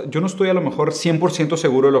no estoy a lo mejor 100%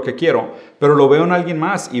 seguro de lo que quiero, pero lo veo en alguien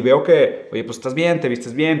más y veo que, oye, pues estás bien, te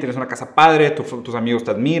vistes bien, tienes una casa padre, tus amigos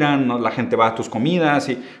te admiran, ¿no? La gente va a tus comidas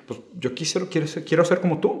y pues yo quiero ser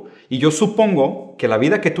como tú. Y yo supongo que la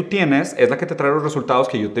vida que tú tienes es la que te trae los resultados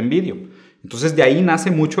que yo te envidio. Entonces de ahí nace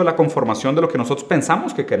mucho la conformación de lo que nosotros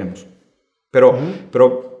pensamos que queremos.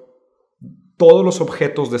 Pero todos los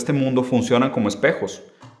objetos de este mundo funcionan como espejos,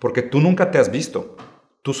 porque tú nunca te has visto.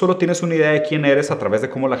 Tú solo tienes una idea de quién eres a través de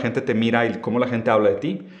cómo la gente te mira y cómo la gente habla de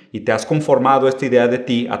ti. Y te has conformado esta idea de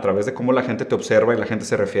ti a través de cómo la gente te observa y la gente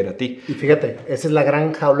se refiere a ti. Y fíjate, esa es la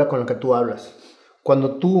gran jaula con la que tú hablas.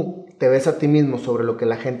 Cuando tú te ves a ti mismo sobre lo que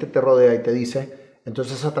la gente te rodea y te dice,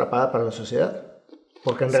 entonces es atrapada para la sociedad.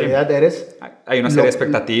 Porque en realidad eres... Hay una serie de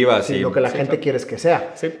expectativas. Sí, lo que la gente quiere que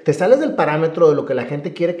sea. Sí. Te sales del parámetro de lo que la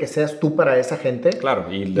gente quiere que seas tú para esa gente.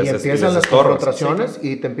 Claro. Y empiezan las confrontaciones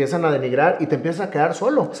y te empiezan a denigrar y te empiezas a quedar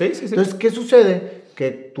solo. Sí. Entonces, ¿qué sucede? Que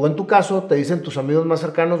tú en tu caso te dicen tus amigos más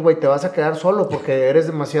cercanos, güey, te vas a quedar solo porque eres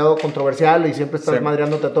demasiado controversial y siempre estás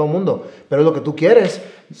madreándote a todo el mundo. Pero es lo que tú quieres.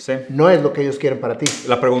 Sí. No es lo que ellos quieren para ti.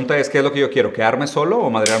 La pregunta es, ¿qué es lo que yo quiero? ¿Quedarme solo o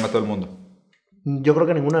madrearme a todo el mundo? Yo creo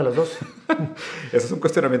que ninguna de las dos. Ese es un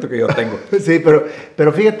cuestionamiento que yo tengo. Sí,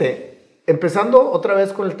 pero fíjate, empezando otra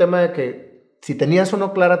vez con el tema de que si tenías o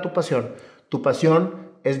no clara tu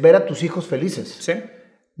pasión es ver a tus hijos felices. Sí.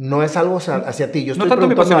 No es algo hacia ti. Yo estoy no tanto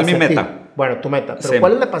mi pasión, es mi meta. Ti. Bueno, tu meta. Pero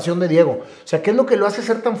 ¿cuál es la pasión de Diego? O sea, ¿qué es lo que lo hace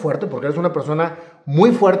ser tan fuerte? Porque eres una persona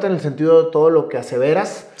muy fuerte en el sentido de todo lo que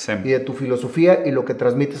aseveras y de tu filosofía y lo que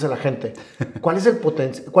transmites a la gente. ¿Cuál es el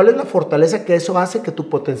 ¿Cuál es la fortaleza que eso hace que tu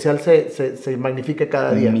potencial se magnifique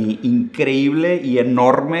cada día? Mi increíble y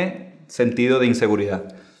enorme sentido de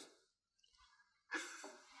inseguridad.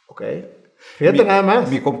 Ok. Fíjate nada más.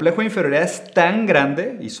 Mi complejo de inferioridad es tan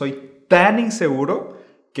grande y soy tan inseguro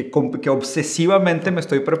que obsesivamente me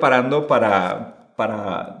estoy preparando para,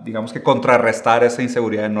 digamos que contrarrestar esa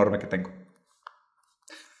inseguridad enorme que tengo.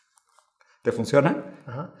 ¿Te funciona?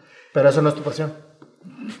 Ajá. Pero eso no es tu pasión.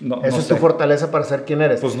 No, eso es tu fortaleza para ser quien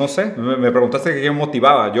eres. Pues no sé. Me preguntaste qué me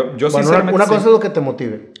motivaba. Yo bueno, sinceramente... Una cosa es lo que te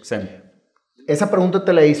motive. Sí. Esa pregunta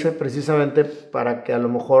te la hice precisamente para que a lo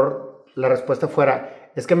mejor la respuesta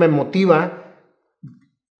fuera, es que me motiva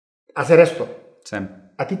hacer esto. Sí.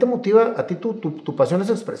 A ti te motiva, a ti tu pasión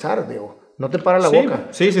es expresar, Diego. No te para la boca.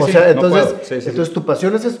 Sí. O sea, entonces, no entonces tu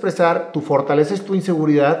pasión es expresar, tu fortaleza es tu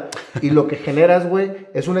inseguridad y lo que generas, güey,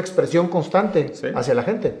 es una expresión constante hacia la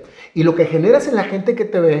gente. Y lo que generas en la gente que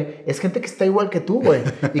te ve es gente que está igual que tú, güey.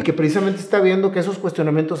 Y que precisamente está viendo que esos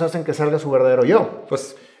cuestionamientos hacen que salga su verdadero yo.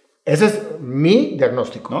 Pues... ese es mi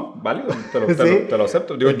diagnóstico. No, válido, te lo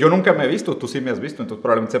acepto. Digo, yo nunca me he visto, tú sí me has visto, entonces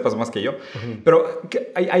probablemente sepas más que yo. Pero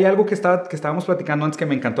hay algo que estábamos platicando antes que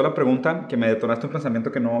me encantó la pregunta, que me detonaste un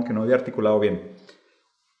pensamiento que no había articulado bien.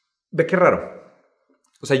 Ve qué raro.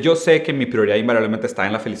 O sea, yo sé que mi prioridad invariablemente está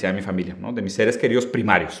en la felicidad de mi familia, ¿no? De mis seres queridos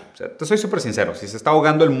primarios. O sea, te soy súper sincero. Si se está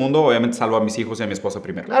ahogando el mundo, obviamente salvo a mis hijos y a mi esposa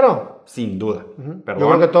primero. Claro. Sin duda. Perdón. Yo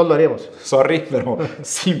creo que todos lo haríamos. Sorry, pero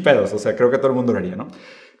sin pedos. O sea, creo que todo el mundo lo haría, ¿no?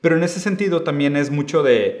 Pero en ese sentido también es mucho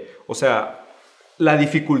de, o sea, la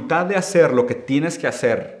dificultad de hacer lo que tienes que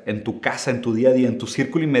hacer en tu casa, en tu día a día, en tu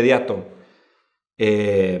círculo inmediato,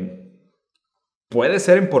 puede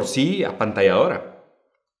ser en por sí apantalladora.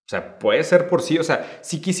 O sea, puede ser por sí, o sea,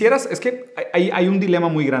 si quisieras, es que hay un dilema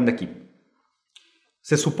muy grande aquí.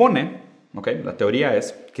 Se supone, ¿ok? La teoría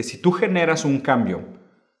es que si tú generas un cambio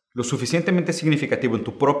lo suficientemente significativo en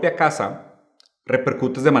tu propia casa,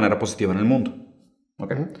 repercutes de manera positiva en el mundo.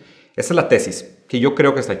 ¿Okay? Esa es la tesis, que yo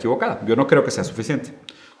creo que está equivocada. Yo no creo que sea suficiente.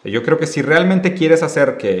 Yo creo que si realmente quieres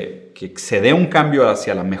hacer que se dé un cambio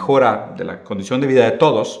hacia la mejora de la condición de vida de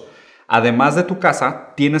todos, además de tu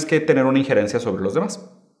casa, tienes que tener una injerencia sobre los demás.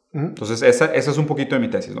 Entonces, esa es un poquito de mi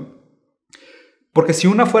tesis, ¿no? Porque si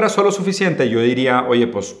una fuera solo suficiente, yo diría, oye,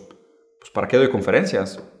 pues ¿para qué doy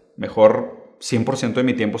conferencias? Mejor 100% de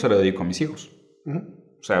mi tiempo se lo dedico a mis hijos.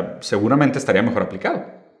 O sea, seguramente estaría mejor aplicado,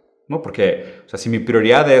 ¿no? Porque, o sea, si mi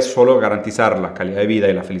prioridad es solo garantizar la calidad de vida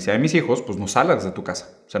y la felicidad de mis hijos, pues no salgas de tu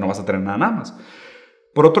casa. O sea, no vas a tener nada más.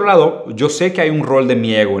 Por otro lado, yo sé que hay un rol de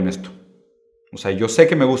mi ego en esto. O sea, yo sé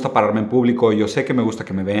que me gusta pararme en público, yo sé que me gusta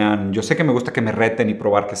que me vean, yo sé que me gusta que me reten y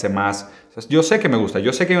probar que sé más. O sea, yo sé que me gusta,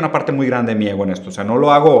 yo sé que hay una parte muy grande de mi ego en esto. O sea, no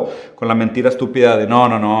lo hago con la mentira estúpida de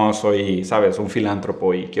no, soy, ¿sabes? Un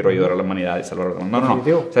filántropo y quiero ayudar a la humanidad y salvar a los demás.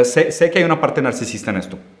 No. O sea, sé que hay una parte narcisista en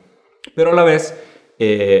esto. Pero a la vez,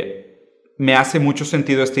 me hace mucho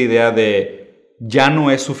sentido esta idea de ya no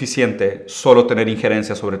es suficiente solo tener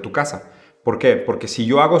injerencia sobre tu casa. ¿Por qué? Porque si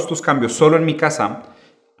yo hago estos cambios solo en mi casa,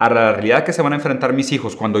 a la realidad que se van a enfrentar mis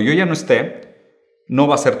hijos cuando yo ya no esté, no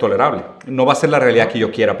va a ser tolerable. No va a ser la realidad que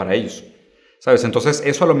yo quiera para ellos. ¿Sabes? Entonces,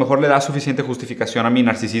 eso a lo mejor le da suficiente justificación a mi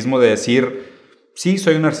narcisismo de decir, sí,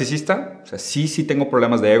 soy un narcisista, o sea, sí tengo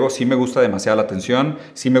problemas de ego, sí me gusta demasiada la atención,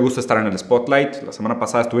 sí me gusta estar en el spotlight. La semana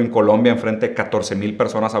pasada estuve en Colombia enfrente de 14,000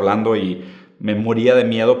 personas hablando y me moría de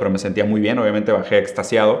miedo, pero me sentía muy bien. Obviamente bajé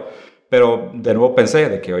extasiado. Pero de nuevo pensé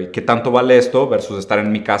de que, oye, ¿qué tanto vale esto versus estar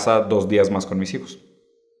en mi casa 2 días más con mis hijos?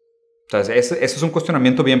 Entonces, ese es un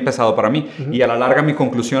cuestionamiento bien pesado para mí. Y a la larga mi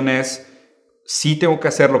conclusión es, sí tengo que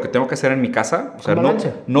hacer lo que tengo que hacer en mi casa. O sea,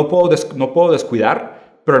 no puedo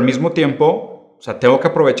descuidar, pero al mismo tiempo, o sea, tengo que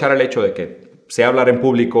aprovechar el hecho de que sé hablar en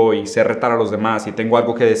público y sé retar a los demás y tengo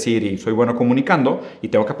algo que decir y soy bueno comunicando y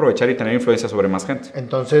tengo que aprovechar y tener influencia sobre más gente.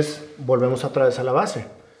 Entonces, volvemos otra vez a la base.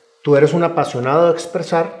 Tú eres un apasionado de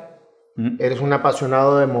expresar, eres un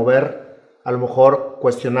apasionado de mover, a lo mejor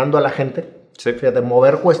cuestionando a la gente. Sí. Fíjate,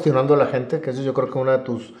 mover cuestionando a la gente, que eso yo creo que es una de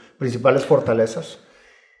tus principales fortalezas,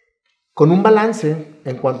 con un balance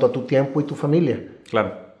en cuanto a tu tiempo y tu familia.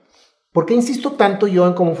 Claro. ¿Por qué insisto tanto yo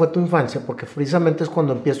en cómo fue tu infancia? Porque precisamente es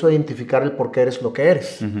cuando empiezo a identificar el por qué eres lo que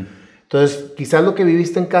eres. Entonces, quizás lo que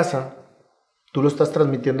viviste en casa, tú lo estás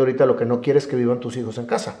transmitiendo ahorita a lo que no quieres que vivan tus hijos en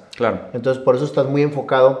casa. Claro. Entonces, por eso estás muy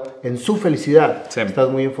enfocado en su felicidad. Sí. Estás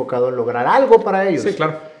muy enfocado en lograr algo para ellos. Sí,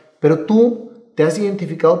 claro. Pero tú te has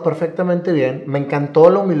identificado perfectamente bien. Me encantó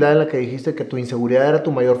la humildad en la que dijiste que tu inseguridad era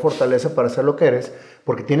tu mayor fortaleza para ser lo que eres,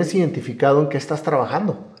 porque tienes identificado en qué estás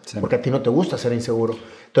trabajando. Sí. Porque a ti no te gusta ser inseguro.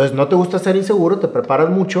 Entonces, no te gusta ser inseguro, te preparas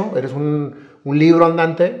mucho, eres un libro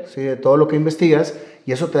andante, ¿sí? De todo lo que investigas,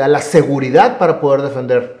 y eso te da la seguridad para poder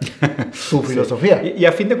defender tu filosofía. Y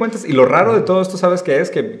a fin de cuentas, y lo raro de todo esto, ¿sabes qué es?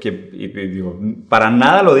 Que digo, para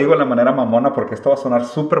nada lo digo de la manera mamona, porque esto va a sonar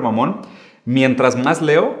súper mamón. Mientras más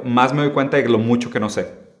leo, más me doy cuenta de lo mucho que no sé.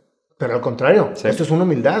 Pero al contrario, sí. Esto es una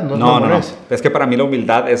humildad, no es no. Es que para mí la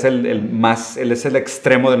humildad es el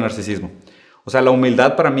extremo del narcisismo. O sea, la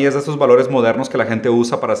humildad para mí es de esos valores modernos que la gente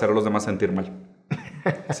usa para hacer a los demás sentir mal.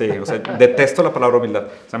 Sí, o sea, detesto la palabra humildad.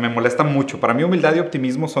 O sea, me molesta mucho. Para mí humildad y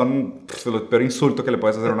optimismo son el peor insulto que le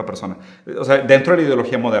puedes hacer a una persona. O sea, dentro de la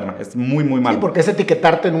ideología moderna. Es muy, muy malo. Sí, porque es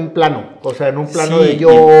etiquetarte en un plano. O sea, en un plano sí, de yo...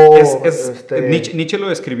 Nietzsche lo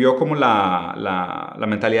describió como la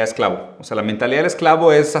mentalidad de esclavo. O sea, la mentalidad del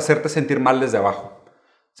esclavo es hacerte sentir mal desde abajo.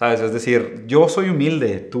 ¿Sabes? Es decir, yo soy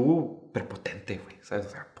humilde, tú prepotente, güey. ¿Sabes? O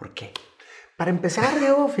sea, ¿por qué? Para empezar,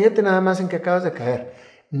 Diego, fíjate nada más en que acabas de caer.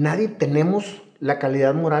 Nadie tenemos la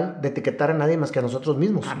calidad moral de etiquetar a nadie más que a nosotros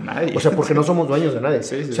mismos. A nadie. O sea, porque no somos dueños de nadie.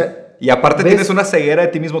 Sí. O sea, y aparte tienes una ceguera de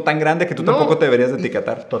ti mismo tan grande que tú tampoco te deberías de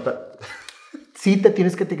etiquetar. Total. Sí te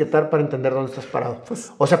tienes que etiquetar para entender dónde estás parado.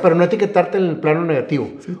 O sea, pero no etiquetarte en el plano negativo.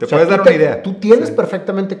 Sí, te puedes dar una idea. Tú tienes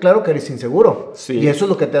perfectamente claro que eres inseguro. Sí. Y eso es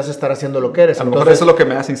lo que te hace estar haciendo lo que eres. A lo mejor eso es lo que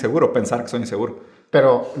me hace inseguro, pensar que soy inseguro.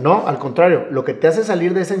 Pero no, al contrario, lo que te hace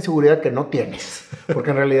salir de esa inseguridad que no tienes.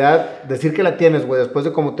 Porque en realidad, decir que la tienes, güey, después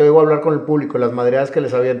de como te oigo hablar con el público, las madreadas que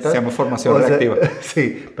les avientas. Se llama formación reactiva.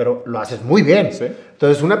 Sí, pero lo haces muy bien. ¿Sí?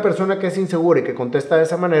 Entonces, una persona que es insegura y que contesta de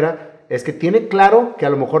esa manera, es que tiene claro que a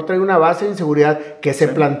lo mejor trae una base de inseguridad que se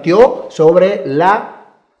planteó sobre la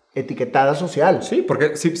etiquetada social. Sí,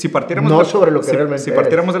 porque si partiéramos, no sobre lo que realmente si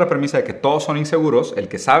partiéramos de la premisa de que todos son inseguros, el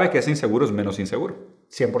que sabe que es inseguro es menos inseguro.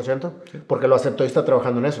 100%, porque lo aceptó y está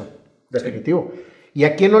trabajando en eso, definitivo. Sí. ¿Y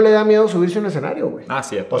a quién no le da miedo subirse a un escenario, güey? Ah,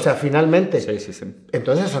 sí, a todos. O sea, finalmente. Sí.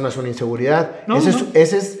 Entonces eso no es una inseguridad.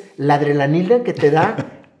 Esa es la adrenalina que te da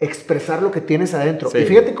expresar lo que tienes adentro. Sí. Y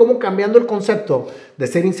fíjate cómo cambiando el concepto de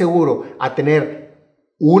ser inseguro a tener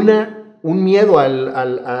un miedo a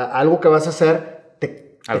algo que vas a hacer,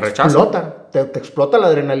 te explota la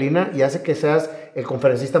adrenalina y hace que seas el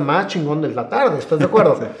conferencista más chingón de la tarde. ¿Estás de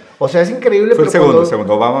acuerdo? Sí. O sea, es increíble. Fue el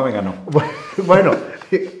segundo. Obama me ganó. Bueno,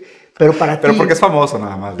 pero para ti... Pero porque es famoso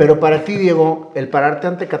nada más. Pero para ti, Diego, el pararte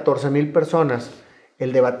ante 14,000 personas,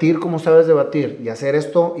 el debatir como sabes debatir y hacer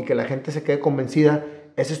esto y que la gente se quede convencida,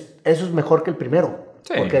 eso es mejor que el primero.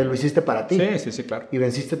 Sí. Porque lo hiciste para ti. Sí, claro. Y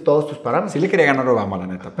venciste todos tus parámetros. Sí le quería ganar a Obama, la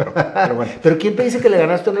neta, pero bueno. Pero ¿quién te dice que le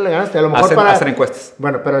ganaste o no le ganaste? A lo mejor hacer encuestas.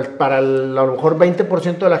 Bueno, pero a lo mejor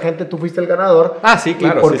 20% de la gente tú fuiste el ganador. Sí,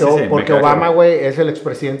 claro. Porque Obama, güey, es el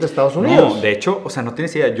expresidente de Estados Unidos. No, de hecho, no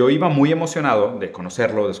tienes idea. Yo iba muy emocionado de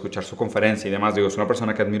conocerlo, de escuchar su conferencia y demás. Digo, es una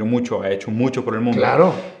persona que admiro mucho, ha hecho mucho por el mundo.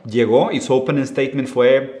 Claro. Llegó y su opening statement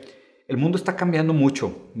fue... El mundo está cambiando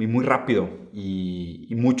mucho y muy rápido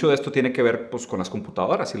y mucho de esto tiene que ver pues, con las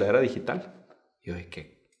computadoras y la era digital. Y yo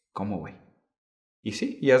dije, ¿cómo, güey? Y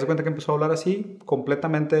sí, y haz de cuenta que empezó a hablar así,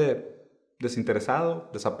 completamente desinteresado,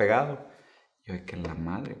 desapegado. Y yo dije, la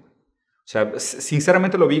madre, güey. O sea,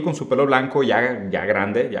 sinceramente lo vi con su pelo blanco, ya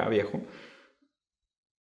grande, ya viejo.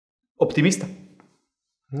 Optimista.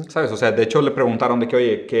 ¿Sabes? O sea, de hecho le preguntaron de que,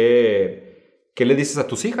 oye, ¿qué le dices a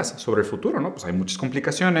tus hijas sobre el futuro? ¿No? Pues hay muchas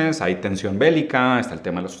complicaciones, hay tensión bélica, está el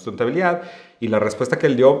tema de la sustentabilidad. Y la respuesta que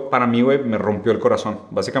él dio, para mí, güey, me rompió el corazón.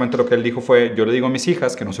 Básicamente lo que él dijo fue, yo le digo a mis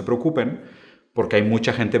hijas que no se preocupen porque hay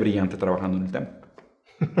mucha gente brillante trabajando en el tema.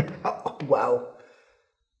 ¡Wow!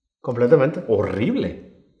 Completamente.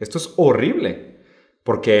 Horrible. Esto es horrible.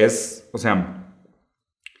 Porque o sea,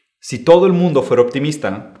 si todo el mundo fuera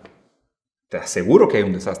optimista, te aseguro que hay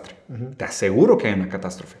un desastre. Te aseguro que hay una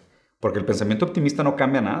catástrofe. Porque el pensamiento optimista no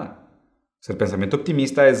cambia nada. O sea, el pensamiento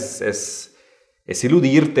optimista es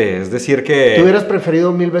iludirte, es decir que... ¿Tú hubieras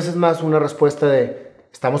preferido 1000 veces más una respuesta de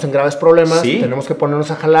estamos en graves problemas, sí, tenemos que ponernos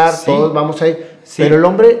a jalar, sí, todos vamos ahí? Sí. Pero el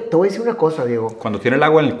hombre, te voy a decir una cosa, Diego. Cuando tiene el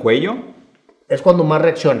agua en el cuello... Es cuando más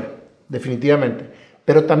reacciona, definitivamente.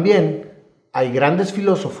 Pero también hay grandes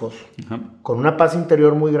filósofos con una paz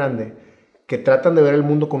interior muy grande que tratan de ver el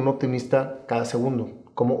mundo con un optimista cada segundo.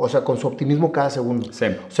 O sea, con su optimismo cada segundo. Sí.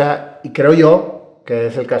 O sea, y creo yo que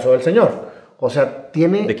es el caso del señor. O sea,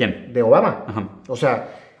 tiene... ¿De quién? De Obama. O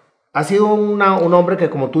sea, ha sido un hombre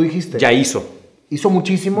que, como tú dijiste... Ya hizo. Hizo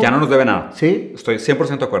muchísimo. Ya no nos debe nada. Sí. Estoy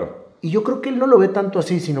 100% de acuerdo. Y yo creo que él no lo ve tanto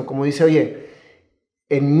así, sino como dice, oye,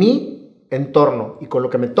 en mi entorno y con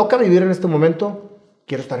lo que me toca vivir en este momento,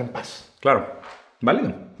 quiero estar en paz. Claro.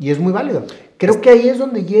 Válido. Y es muy válido. Creo que ahí es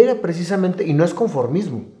donde llega precisamente, y no es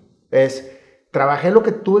conformismo, es... Trabajé lo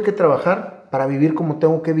que tuve que trabajar para vivir como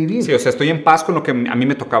tengo que vivir. Sí, o sea, estoy en paz con lo que a mí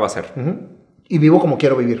me tocaba hacer. Y vivo como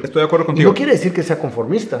quiero vivir. Estoy de acuerdo contigo. Y no quiere decir que sea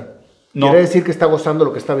conformista. No. Quiere decir que está gozando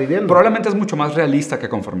lo que está viviendo. Probablemente es mucho más realista que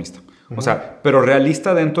conformista. O sea, pero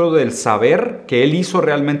realista dentro del saber que él hizo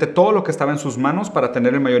realmente todo lo que estaba en sus manos para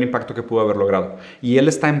tener el mayor impacto que pudo haber logrado. Y él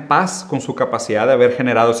está en paz con su capacidad de haber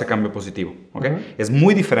generado ese cambio positivo. ¿Okay? Es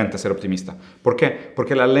muy diferente ser optimista. ¿Por qué?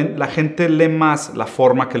 Porque la gente lee más la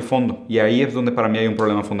forma que el fondo. Y ahí es donde para mí hay un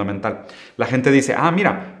problema fundamental. La gente dice,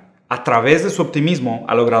 mira, a través de su optimismo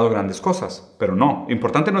ha logrado grandes cosas. Pero no, lo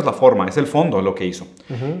importante no es la forma, es el fondo lo que hizo.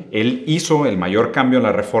 Él hizo el mayor cambio en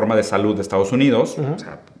la reforma de salud de Estados Unidos. O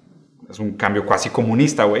sea, es un cambio casi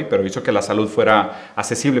comunista, güey, pero hizo que la salud fuera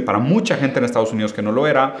accesible para mucha gente en Estados Unidos que no lo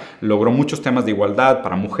era. Logró muchos temas de igualdad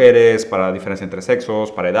para mujeres, para diferencia entre sexos,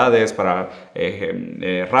 para edades, para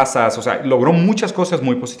razas. O sea, logró muchas cosas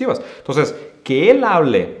muy positivas. Entonces, que él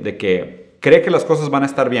hable de que cree que las cosas van a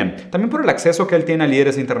estar bien, también por el acceso que él tiene a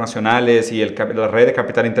líderes internacionales y la red de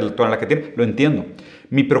capital intelectual en la que tiene, lo entiendo.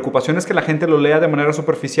 Mi preocupación es que la gente lo lea de manera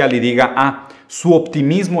superficial y diga, su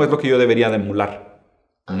optimismo es lo que yo debería de emular.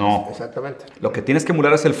 No. Exactamente. Lo que tienes que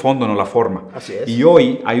emular es el fondo, no la forma. Así es. Y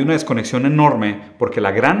hoy hay una desconexión enorme porque la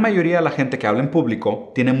gran mayoría de la gente que habla en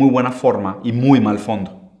público tiene muy buena forma y muy mal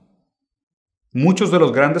fondo. Muchos de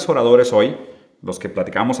los grandes oradores hoy, los que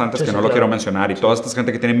platicábamos antes, que no lo quiero mencionar, y toda esta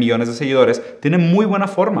gente que tiene millones de seguidores, tienen muy buena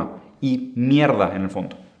forma y mierda en el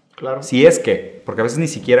fondo. Claro. Si es que, porque a veces ni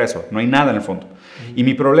siquiera eso, no hay nada en el fondo. Y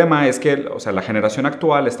mi problema es que, o sea, la generación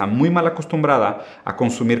actual está muy mal acostumbrada a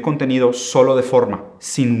consumir contenido solo de forma,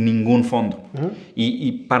 sin ningún fondo.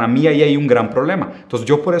 Y para mí ahí hay un gran problema. Entonces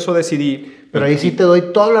yo por eso decidí... Pero ahí sí te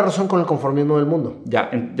doy toda la razón con el conformismo del mundo. Ya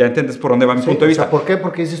entiendes por dónde va mi punto de vista. O sea, ¿por qué?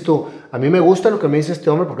 Porque dices tú, a mí me gusta lo que me dice este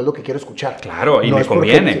hombre porque es lo que quiero escuchar. Claro, y no me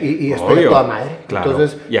conviene. Y estoy de toda madre. Claro.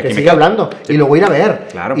 Entonces, y aquí que siga hablando. Sí. Y lo voy a ir a ver.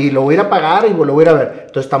 Claro. Y lo voy a ir a pagar y lo voy a ir a ver.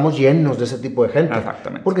 Entonces estamos llenos de ese tipo de gente.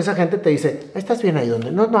 Exactamente. Porque esa gente te dice, estás bien ahí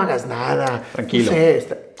donde no hagas nada. Tranquilo. No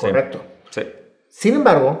sé, correcto. Sí. Sin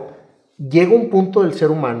embargo, llega un punto del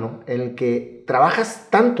ser humano en el que trabajas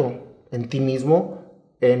tanto en ti mismo,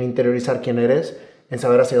 en interiorizar quién eres, en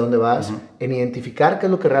saber hacia dónde vas, en identificar qué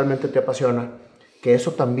es lo que realmente te apasiona, que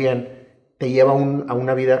eso también te lleva a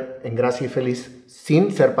una vida en gracia y feliz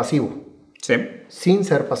sin ser pasivo. Sí. Sin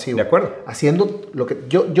ser pasivo. De acuerdo. Haciendo lo que...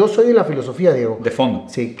 Yo soy de la filosofía, Diego. De fondo.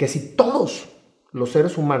 Sí, que si todos los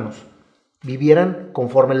seres humanos vivieran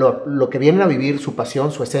conforme lo que vienen a vivir, su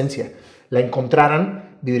pasión, su esencia, la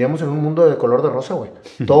encontraran, viviríamos en un mundo de color de rosa, güey.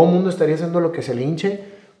 Todo el mundo estaría haciendo lo que se le hinche,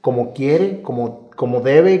 como quiere, como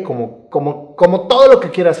debe, como todo lo que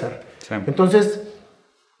quiere hacer. Sí. Entonces,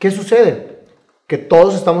 ¿qué sucede? Que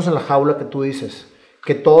todos estamos en la jaula que tú dices,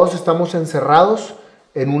 que todos estamos encerrados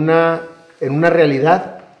en una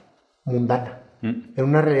realidad mundana, en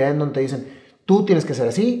una realidad en donde te dicen, tú tienes que ser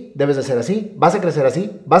así, debes de ser así, vas a crecer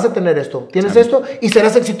así, vas a tener esto, tienes esto y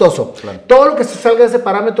serás exitoso. Claro. Todo lo que se salga de ese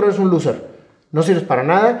parámetro es un loser. No sirves para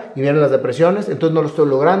nada y vienen las depresiones, entonces no lo estoy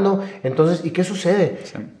logrando. Entonces, ¿y qué sucede?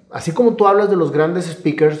 Sí. Así como tú hablas de los grandes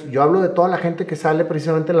speakers, yo hablo de toda la gente que sale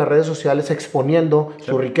precisamente en las redes sociales exponiendo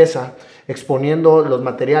su riqueza, exponiendo los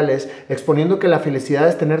materiales, exponiendo que la felicidad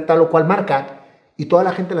es tener tal o cual marca. Y toda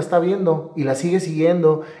la gente la está viendo y la sigue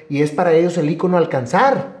siguiendo y es para ellos el ícono a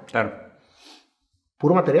alcanzar. Claro.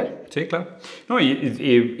 Puro material. Sí, claro. No,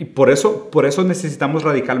 y por eso necesitamos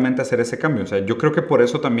radicalmente hacer ese cambio. O sea, yo creo que por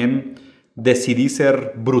eso también decidí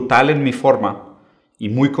ser brutal en mi forma y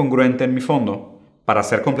muy congruente en mi fondo para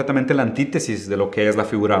hacer completamente la antítesis de lo que es la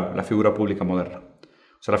figura pública moderna.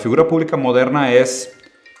 O sea, la figura pública moderna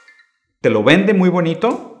te lo vende muy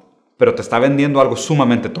bonito, pero te está vendiendo algo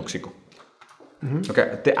sumamente tóxico. Okay.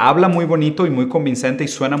 Te habla muy bonito y muy convincente y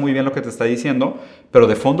suena muy bien lo que te está diciendo, pero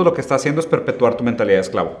de fondo lo que está haciendo es perpetuar tu mentalidad de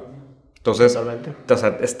esclavo. Entonces,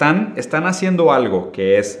 están haciendo algo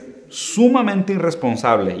que es sumamente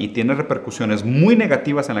irresponsable y tiene repercusiones muy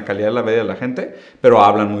negativas en la calidad de la vida de la gente, pero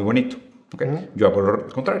hablan muy bonito. Okay. Yo hago lo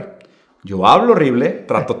contrario. Yo hablo horrible,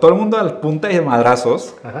 trato a todo el mundo al punta de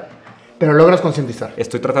madrazos. Ajá. Pero logras concientizar.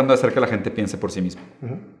 Estoy tratando de hacer que la gente piense por sí misma.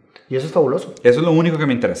 Y eso es fabuloso. Eso es lo único que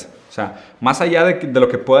me interesa. O sea, más allá de lo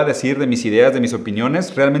que pueda decir, de mis ideas, de mis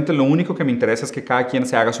opiniones, realmente lo único que me interesa es que cada quien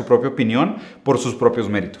se haga su propia opinión por sus propios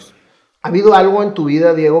méritos. ¿Ha habido algo en tu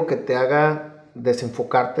vida, Diego, que te haga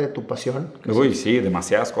desenfocarte de tu pasión? Uy, sí,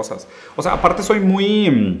 demasiadas cosas. O sea, aparte soy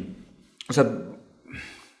muy... O sea,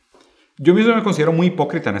 yo mismo me considero muy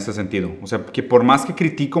hipócrita en ese sentido. O sea, que por más que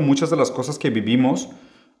critico muchas de las cosas que vivimos,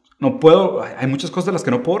 no puedo... Hay muchas cosas de las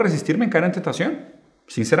que no puedo resistirme en caer en tentación.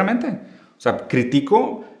 Sinceramente. O sea,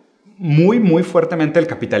 critico muy, muy fuertemente el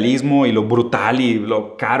capitalismo y lo brutal y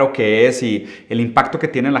lo caro que es y el impacto que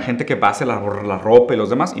tiene en la gente que base la ropa y los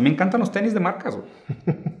demás. Y me encantan los tenis de marcas, güey.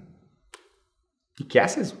 ¿Y qué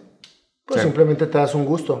haces? Pues o sea, simplemente te das un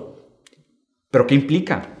gusto. ¿Pero qué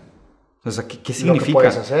implica? O sea, ¿qué significa? Lo que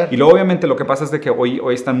puedes hacer. Y luego, obviamente, lo que pasa es de que hoy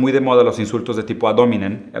están muy de moda los insultos de tipo ad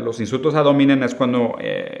hominem. Los insultos ad hominem es cuando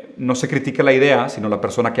no se critica la idea, sino la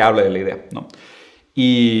persona que habla de la idea, ¿no?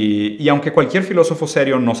 Y aunque cualquier filósofo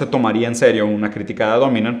serio no se tomaría en serio una crítica de ad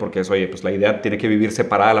hominem, porque es, oye, pues la idea tiene que vivir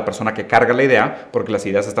separada de la persona que carga la idea, porque las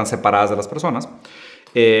ideas están separadas de las personas,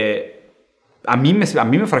 a mí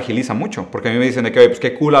me fragiliza mucho, porque a mí me dicen de que, oye, pues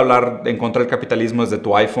qué cool hablar en contra del capitalismo desde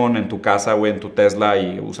tu iPhone, en tu casa, güey, en tu Tesla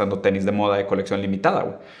y usando tenis de moda de colección limitada,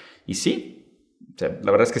 güey. Y sí, o sea,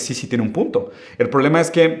 la verdad es que sí tiene un punto. El problema es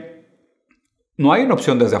que no hay una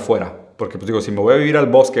opción desde afuera. Porque, pues digo, si me voy a vivir al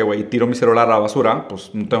bosque, güey, y tiro mi celular a la basura,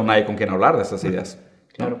 pues no tengo nadie con quien hablar de estas ideas.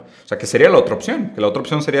 Claro. ¿No? O sea, que sería la otra opción. Que la otra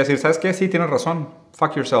opción sería decir, ¿sabes qué? Sí, tienes razón.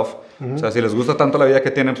 Fuck yourself. O sea, si les gusta tanto la vida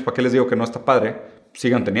que tienen, pues ¿para qué les digo que no está padre?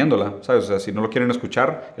 Sigan teniéndola, ¿sabes? O sea, si no lo quieren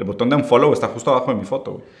escuchar, el botón de unfollow está justo abajo de mi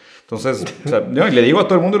foto, güey. Entonces, o sea, yo le digo a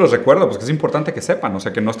todo el mundo y los recuerdo, pues que es importante que sepan, o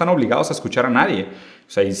sea, que no están obligados a escuchar a nadie. O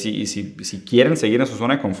sea, y si quieren seguir en su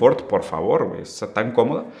zona de confort, por favor, güey, está tan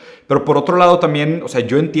cómoda. Pero por otro lado también, o sea,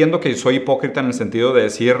 yo entiendo que soy hipócrita en el sentido de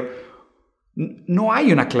decir, no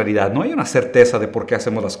hay una claridad, no hay una certeza de por qué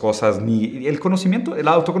hacemos las cosas, ni el conocimiento, el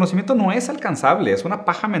autoconocimiento no es alcanzable, es una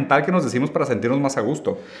paja mental que nos decimos para sentirnos más a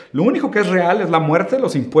gusto. Lo único que es real es la muerte,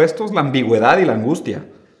 los impuestos, la ambigüedad y la angustia.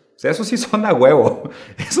 O sea, esos sí son a huevo.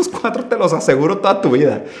 Esos 4 te los aseguro toda tu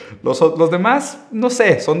vida. Los demás, no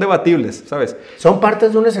sé, son debatibles, ¿sabes? Son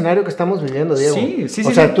partes de un escenario que estamos viviendo, Diego. Sí.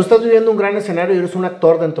 O sea, tú estás viviendo un gran escenario y eres un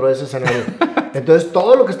actor dentro de ese escenario. Entonces,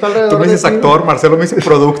 todo lo que está alrededor. Tú me dices actor, Marcelo me dice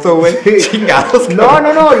producto, güey. Sí. Chingados. No,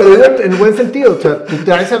 lo digo en buen sentido. O sea, tú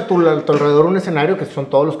traes a tu alrededor un escenario que son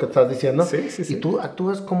todos los que estás diciendo. Sí. Y tú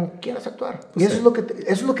actúas como quieras actuar. Pues y eso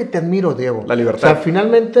es lo que te admiro, Diego. La libertad. O sea,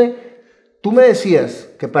 finalmente, tú me decías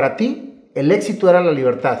que para ti el éxito era la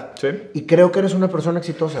libertad. Sí. Y creo que eres una persona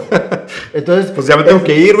exitosa, güey. Entonces, pues ya me tengo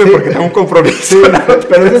que ir, güey, porque tengo un compromiso. Sí,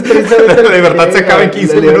 pero eso es precisamente la libertad se acaba en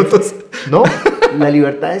 15 minutos. No, la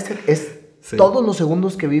libertad es todos los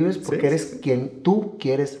segundos que vives porque eres quien tú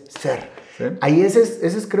quieres ser. Sí. Ahí ese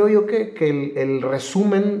es creo yo que el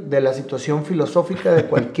resumen de la situación filosófica de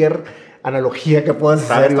cualquier analogía que puedas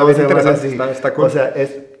hacer. Está bien interesante, está cool. O sea,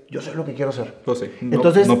 yo soy lo que quiero ser. Pues sí,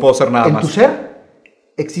 entonces, no puedo ser nada más. En tu ser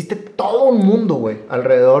existe todo un mundo, güey,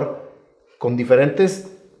 alrededor, con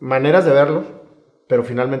diferentes maneras de verlo, pero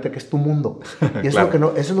finalmente que es tu mundo. Y eso,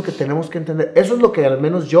 claro. Eso es lo que tenemos que entender. Eso es lo que al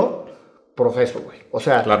menos yo profeso, güey. O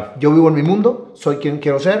sea, claro. Yo vivo en mi mundo, soy quien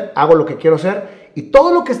quiero ser, hago lo que quiero ser, y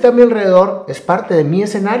todo lo que está a mi alrededor es parte de mi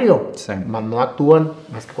escenario. Sí. Más no actúan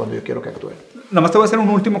más que cuando yo quiero que actúen. Nada más te voy a hacer un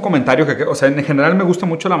último comentario o sea, en general me gusta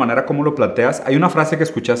mucho la manera como lo planteas. Hay una frase que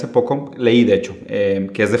escuché hace poco, leí de hecho,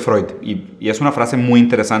 que es de Freud, y es una frase muy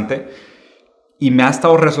interesante, y me ha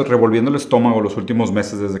estado revolviendo el estómago los últimos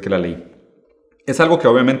meses desde que la leí. Es algo que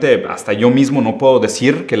obviamente hasta yo mismo no puedo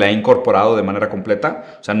decir que la he incorporado de manera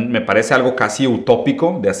completa, o sea, me parece algo casi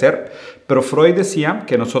utópico de hacer, pero Freud decía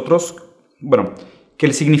que nosotros, bueno, que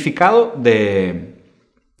el significado de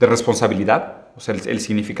responsabilidad, o sea, el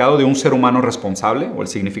significado de un ser humano responsable o el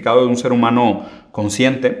significado de un ser humano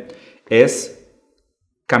consciente es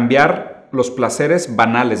cambiar los placeres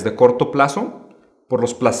banales de corto plazo por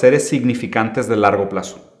los placeres significantes de largo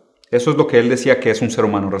plazo. Eso es lo que él decía que es un ser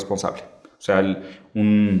humano responsable. O sea,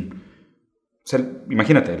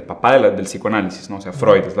 imagínate, el papá del psicoanálisis, ¿no? O sea,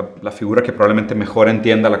 Freud es la figura que probablemente mejor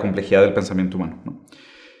entienda la complejidad del pensamiento humano, ¿no?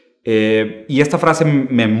 Y esta frase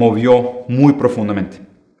me movió muy profundamente.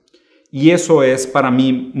 Y eso es para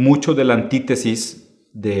mí mucho de la antítesis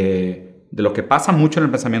de lo que pasa mucho en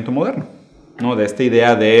el pensamiento moderno, ¿no? De esta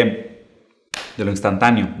idea de lo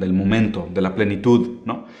instantáneo, del momento, de la plenitud,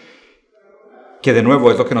 ¿no? Que de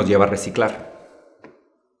nuevo es lo que nos lleva a reciclar.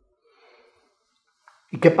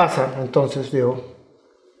 ¿Y qué pasa entonces, Diego,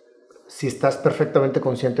 si estás perfectamente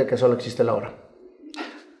consciente de que solo existe la hora?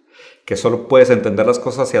 Que solo puedes entender las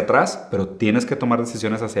cosas hacia atrás, pero tienes que tomar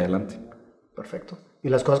decisiones hacia adelante. Perfecto. Y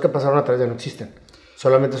las cosas que pasaron atrás ya no existen.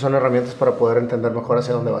 Solamente son herramientas para poder entender mejor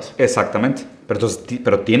hacia dónde vas. Exactamente.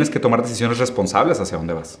 Pero tienes que tomar decisiones responsables hacia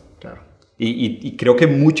dónde vas. Claro. Y creo que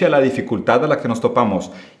mucha de la dificultad a la que nos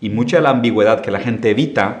topamos y mucha de la ambigüedad que la gente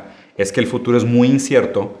evita es que el futuro es muy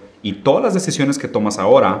incierto y todas las decisiones que tomas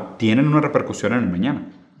ahora tienen una repercusión en el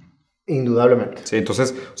mañana. Indudablemente. Sí,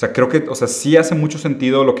 entonces, o sea, creo que, o sea, sí hace mucho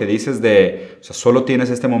sentido lo que dices de, o sea, solo tienes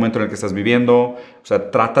este momento en el que estás viviendo, o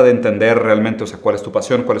sea, trata de entender realmente, o sea, cuál es tu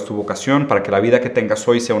pasión, cuál es tu vocación, para que la vida que tengas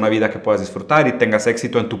hoy sea una vida que puedas disfrutar y tengas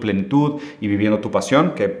éxito en tu plenitud y viviendo tu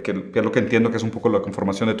pasión, que es lo que entiendo que es un poco la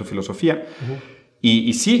conformación de tu filosofía. Uh-huh.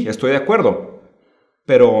 Y sí, estoy de acuerdo,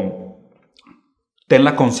 pero ten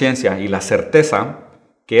la conciencia y la certeza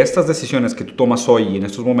que estas decisiones que tú tomas hoy y en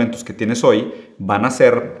estos momentos que tienes hoy van a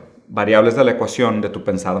ser variables de la ecuación de tu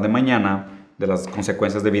pensar de mañana, de las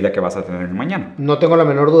consecuencias de vida que vas a tener en mañana. No tengo la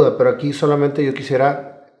menor duda, pero aquí solamente yo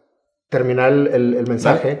quisiera terminar el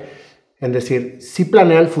mensaje en decir, sí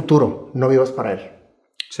planea el futuro, no vivas para él.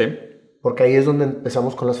 Sí. Porque ahí es donde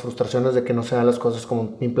empezamos con las frustraciones de que no se dan las cosas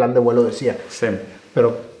como mi plan de vuelo decía. Sí.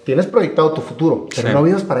 Pero tienes proyectado tu futuro, pero no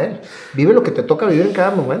vivas para él. Vive lo que te toca vivir en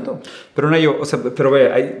cada momento. Pero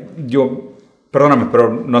perdóname, pero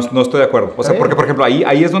no estoy de acuerdo. O sea, porque, por ejemplo,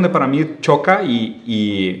 ahí es donde para mí choca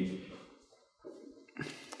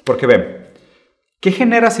porque ¿qué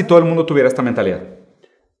genera si todo el mundo tuviera esta mentalidad?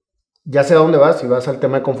 Ya sé a dónde vas y vas al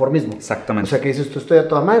tema de conformismo. Exactamente. O sea, que dices, tú estoy a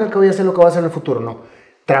toda madre, que voy a hacer lo que voy a hacer en el futuro. No.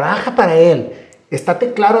 Trabaja para él.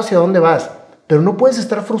 Estate claro hacia dónde vas. Pero no puedes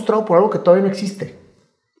estar frustrado por algo que todavía no existe.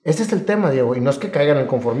 Ese es el tema, Diego, y no es que caigan en el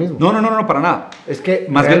conformismo. No, para nada. Es que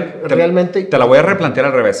más bien realmente... Te la voy a replantear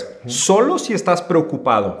al revés. Solo si estás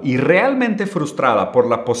preocupado y realmente frustrada por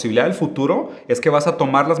la posibilidad del futuro, es que vas a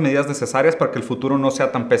tomar las medidas necesarias para que el futuro no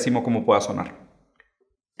sea tan pésimo como pueda sonar.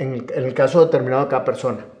 En el caso determinado de cada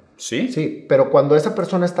persona. ¿Sí? Sí, pero cuando esa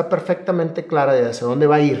persona está perfectamente clara de hacia dónde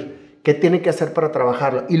va a ir, qué tiene que hacer para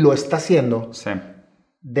trabajarlo, y lo está haciendo, sí,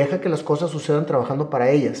 deja que las cosas sucedan trabajando para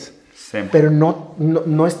ellas. Sí. Pero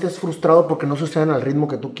no estés frustrado porque no sucedan al ritmo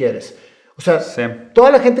que tú quieres. O sea,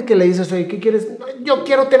 toda la gente que le dices, oye, ¿qué quieres? Yo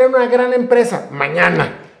quiero tener una gran empresa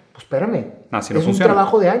mañana. Pues espérame, así no es funciona. Un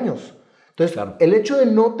trabajo de años. Entonces, claro, el hecho de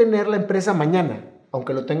no tener la empresa mañana,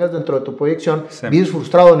 aunque lo tengas dentro de tu proyección, vives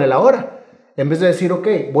frustrado en el ahora. En vez de decir, ok,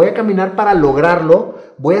 voy a caminar para lograrlo,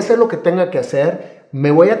 voy a hacer lo que tenga que hacer,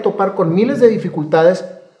 me voy a topar con miles de dificultades,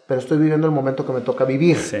 pero estoy viviendo el momento que me toca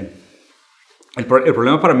vivir. Sí. El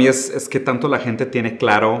problema para mí es que tanto la gente tiene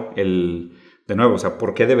claro de nuevo, o sea,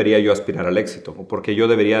 ¿por qué debería yo aspirar al éxito? ¿O por qué yo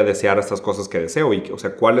debería desear estas cosas que deseo? Y, o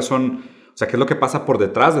sea, ¿cuáles son, o sea, qué es lo que pasa por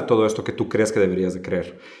detrás de todo esto que tú crees que deberías de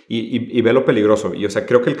creer? Y ve lo peligroso. Y, o sea,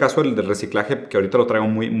 creo que el caso del reciclaje, que ahorita lo traigo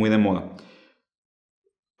muy, muy de moda.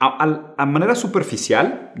 A manera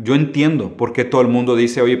superficial, yo entiendo por qué todo el mundo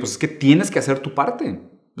dice, oye, pues es que tienes que hacer tu parte.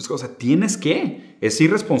 O sea, tienes que. Es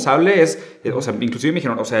irresponsable, o sea, inclusive me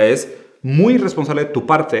dijeron, o sea, es muy irresponsable de tu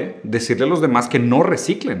parte decirle a los demás que no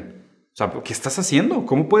reciclen. O sea, ¿qué estás haciendo?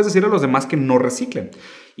 ¿Cómo puedes decirle a los demás que no reciclen?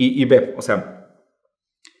 Y ve, o sea,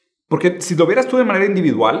 porque si lo vieras tú de manera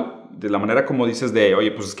individual, de la manera como dices de,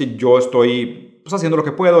 oye, pues es que yo estoy pues, haciendo lo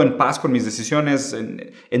que puedo, en paz con mis decisiones,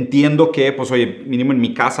 entiendo que, pues oye, mínimo en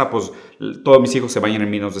mi casa, pues todos mis hijos se bañan en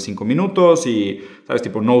menos de 5 minutos y, ¿sabes?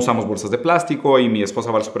 Tipo, no usamos bolsas de plástico y mi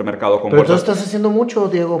esposa va al supermercado con Pero bolsas. tú estás haciendo mucho,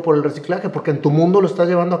 Diego, por el reciclaje, porque en tu mundo lo estás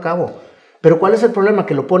llevando a cabo. Pero ¿cuál es el problema?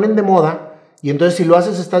 Que lo ponen de moda y entonces si lo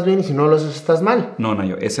haces estás bien y si no lo haces estás mal. No,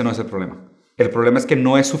 Nayo, ese no es el problema. El problema es que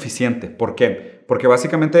no es suficiente. ¿Por qué? Porque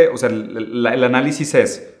básicamente, o sea, el análisis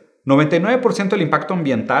es 99% del impacto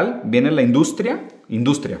ambiental viene en la industria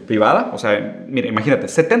privada. O sea, mira, imagínate,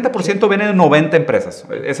 70% viene de 90 empresas.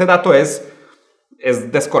 Ese dato es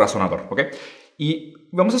descorazonador, ¿ok? Y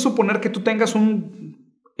vamos a suponer que tú tengas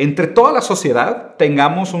entre toda la sociedad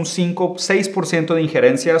tengamos un 5-6% de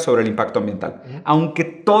injerencia sobre el impacto ambiental. Aunque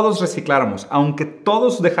todos recicláramos, aunque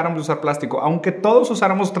todos dejáramos de usar plástico, aunque todos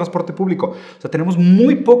usáramos transporte público, o sea, tenemos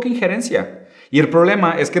muy poca injerencia. Y el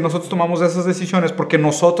problema es que nosotros tomamos esas decisiones porque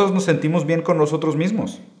nosotros nos sentimos bien con nosotros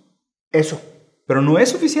mismos. Eso. Pero no es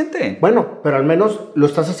suficiente. Bueno, pero al menos lo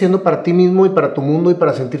estás haciendo para ti mismo y para tu mundo y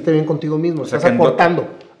para sentirte bien contigo mismo. Estás aportando.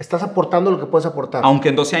 Estás aportando lo que puedes aportar. Aunque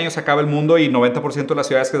en 12 años se acabe el mundo y 90% de las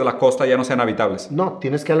ciudades que de la costa ya no sean habitables. No,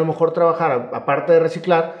 tienes que a lo mejor trabajar, aparte de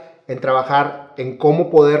reciclar, en trabajar en cómo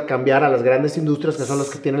poder cambiar a las grandes industrias que son las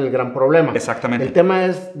que tienen el gran problema. Exactamente. El tema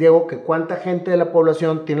es, Diego, que cuánta gente de la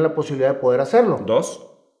población tiene la posibilidad de poder hacerlo. 2.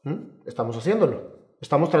 Estamos haciéndolo.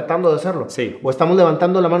 Estamos tratando de hacerlo. Sí. O estamos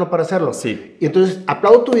levantando la mano para hacerlo. Sí. Y entonces,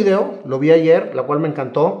 aplaudo tu video, lo vi ayer, la cual me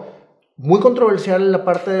encantó. Muy controversial la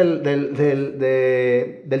parte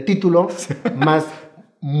del título, sí. Más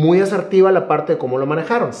muy asertiva la parte de cómo lo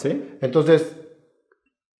manejaron. Sí. Entonces,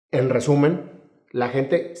 en resumen, la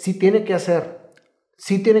gente sí tiene que hacer,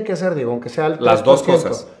 digo, aunque sea el 3%. Las dos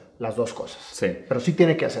cosas. Las dos cosas. Sí. Pero sí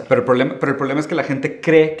tiene que hacer. Pero el problema es que la gente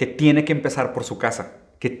cree que tiene que empezar por su casa,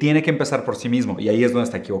 que tiene que empezar por sí mismo, y ahí es donde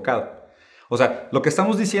está equivocado. O sea, lo que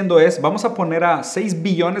estamos diciendo es, vamos a poner a 6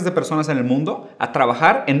 billones de personas en el mundo a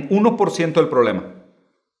trabajar en 1% del problema,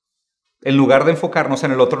 en lugar de enfocarnos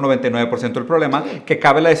en el otro 99% del problema, que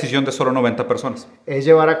cabe la decisión de solo 90 personas. Es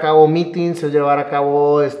llevar a cabo meetings, es llevar a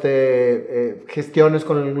cabo gestiones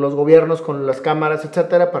con los gobiernos, con las cámaras,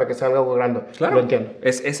 etcétera, para que salga algo grande. Claro. Lo entiendo.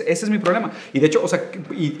 Ese es mi problema. Y de hecho, o sea,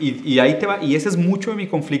 y ahí te va, y ese es mucho de mi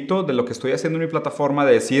conflicto de lo que estoy haciendo en mi plataforma,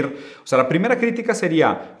 de decir, o sea, la primera crítica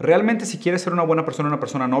sería, realmente si quieres ser una buena persona, una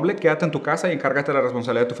persona noble, quédate en tu casa y encárgate de la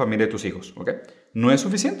responsabilidad de tu familia y de tus hijos, ¿ok? No es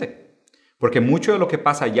suficiente. Porque mucho de lo que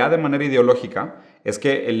pasa ya de manera ideológica es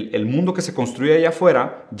que el mundo que se construye allá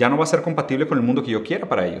afuera ya no va a ser compatible con el mundo que yo quiera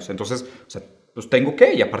para ellos. Entonces, o sea, pues tengo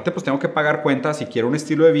que, y aparte pues tengo que pagar cuentas y quiero un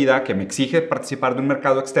estilo de vida que me exige participar de un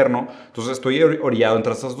mercado externo. Entonces estoy orillado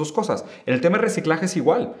entre esas dos cosas. En el tema de reciclaje es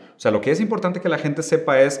igual. O sea, lo que es importante que la gente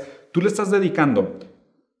sepa es, tú le estás dedicando,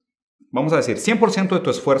 vamos a decir, 100% de tu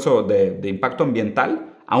esfuerzo de impacto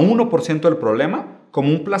ambiental a 1% del problema, como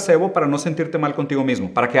un placebo para no sentirte mal contigo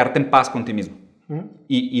mismo, para quedarte en paz con ti mismo.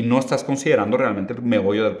 Y no estás considerando realmente el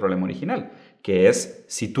meollo del problema original, que es,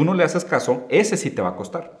 si tú no le haces caso, ese sí te va a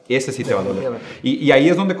costar, ese sí te va a doler. Y ahí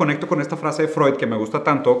es donde conecto con esta frase de Freud que me gusta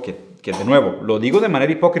tanto, que de nuevo, lo digo de manera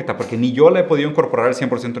hipócrita, porque ni yo la he podido incorporar al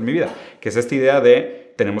 100% en mi vida, que es esta idea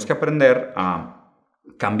de, tenemos que aprender a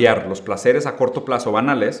cambiar los placeres a corto plazo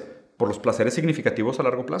banales por los placeres significativos a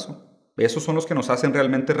largo plazo. Esos son los que nos hacen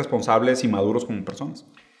realmente responsables y maduros como personas.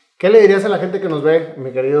 ¿Qué le dirías a la gente que nos ve,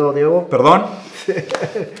 mi querido Diego? Perdón.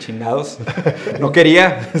 Chingados. No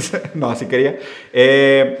quería. No, sí quería.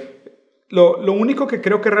 Lo único que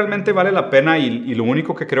creo que realmente vale la pena y lo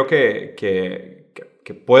único que creo que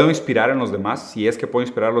puedo inspirar en los demás, si es que puedo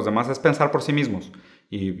inspirar a los demás, es pensar por sí mismos.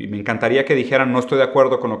 Y me encantaría que dijeran, no estoy de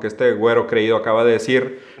acuerdo con lo que este güero creído acaba de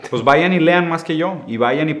decir. Pues vayan y lean más que yo. Y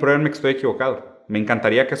vayan y pruébenme que estoy equivocado. Me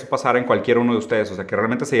encantaría que eso pasara en cualquier uno de ustedes. O sea, que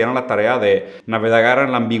realmente se dieran la tarea de navegar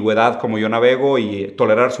en la ambigüedad como yo navego y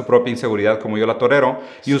tolerar su propia inseguridad como yo la tolero.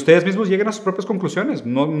 Y ustedes mismos lleguen a sus propias conclusiones.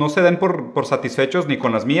 No se den por satisfechos ni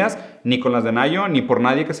con las mías, ni con las de Nayo, ni por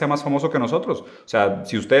nadie que sea más famoso que nosotros. O sea,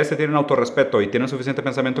 si ustedes se tienen autorrespeto y tienen suficiente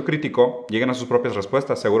pensamiento crítico, lleguen a sus propias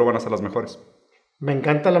respuestas. Seguro van a ser las mejores. Me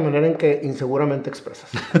encanta la manera en que inseguramente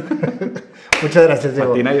expresas. Muchas gracias,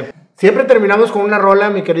 Diego. Patinayo. Siempre terminamos con una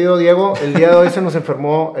rola, mi querido Diego. El día de hoy se nos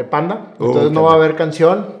enfermó Panda, entonces no va a haber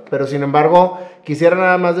canción, pero sin embargo quisiera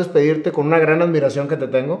nada más despedirte con una gran admiración que te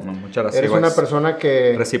tengo. No, muchas gracias. Eres una persona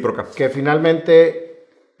que... recíproca. Que finalmente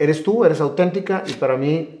eres tú, eres auténtica, y para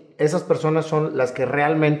mí esas personas son las que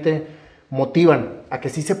realmente motivan a que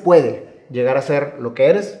sí se puede llegar a ser lo que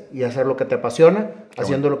eres y hacer lo que te apasiona,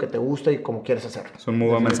 haciendo lo que te gusta y como quieres hacerlo. Es un muy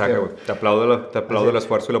buen mensaje, güey. Te aplaudo el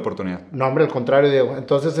esfuerzo y la oportunidad. No, hombre, al contrario, Diego.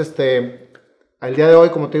 Entonces, al día de hoy,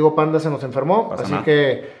 como te digo, Panda se nos enfermó, así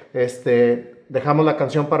que dejamos la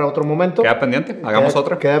canción para otro momento. Queda pendiente, hagamos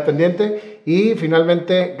otra. Queda pendiente. Y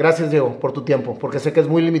finalmente, gracias, Diego, por tu tiempo, porque sé que es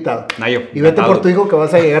muy limitado. Nayo, y vete por tu hijo, que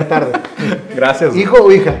vas a llegar tarde. Gracias. ¿Hijo o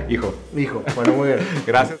hija? Hijo. Hijo. Bueno, muy bien.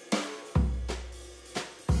 Gracias.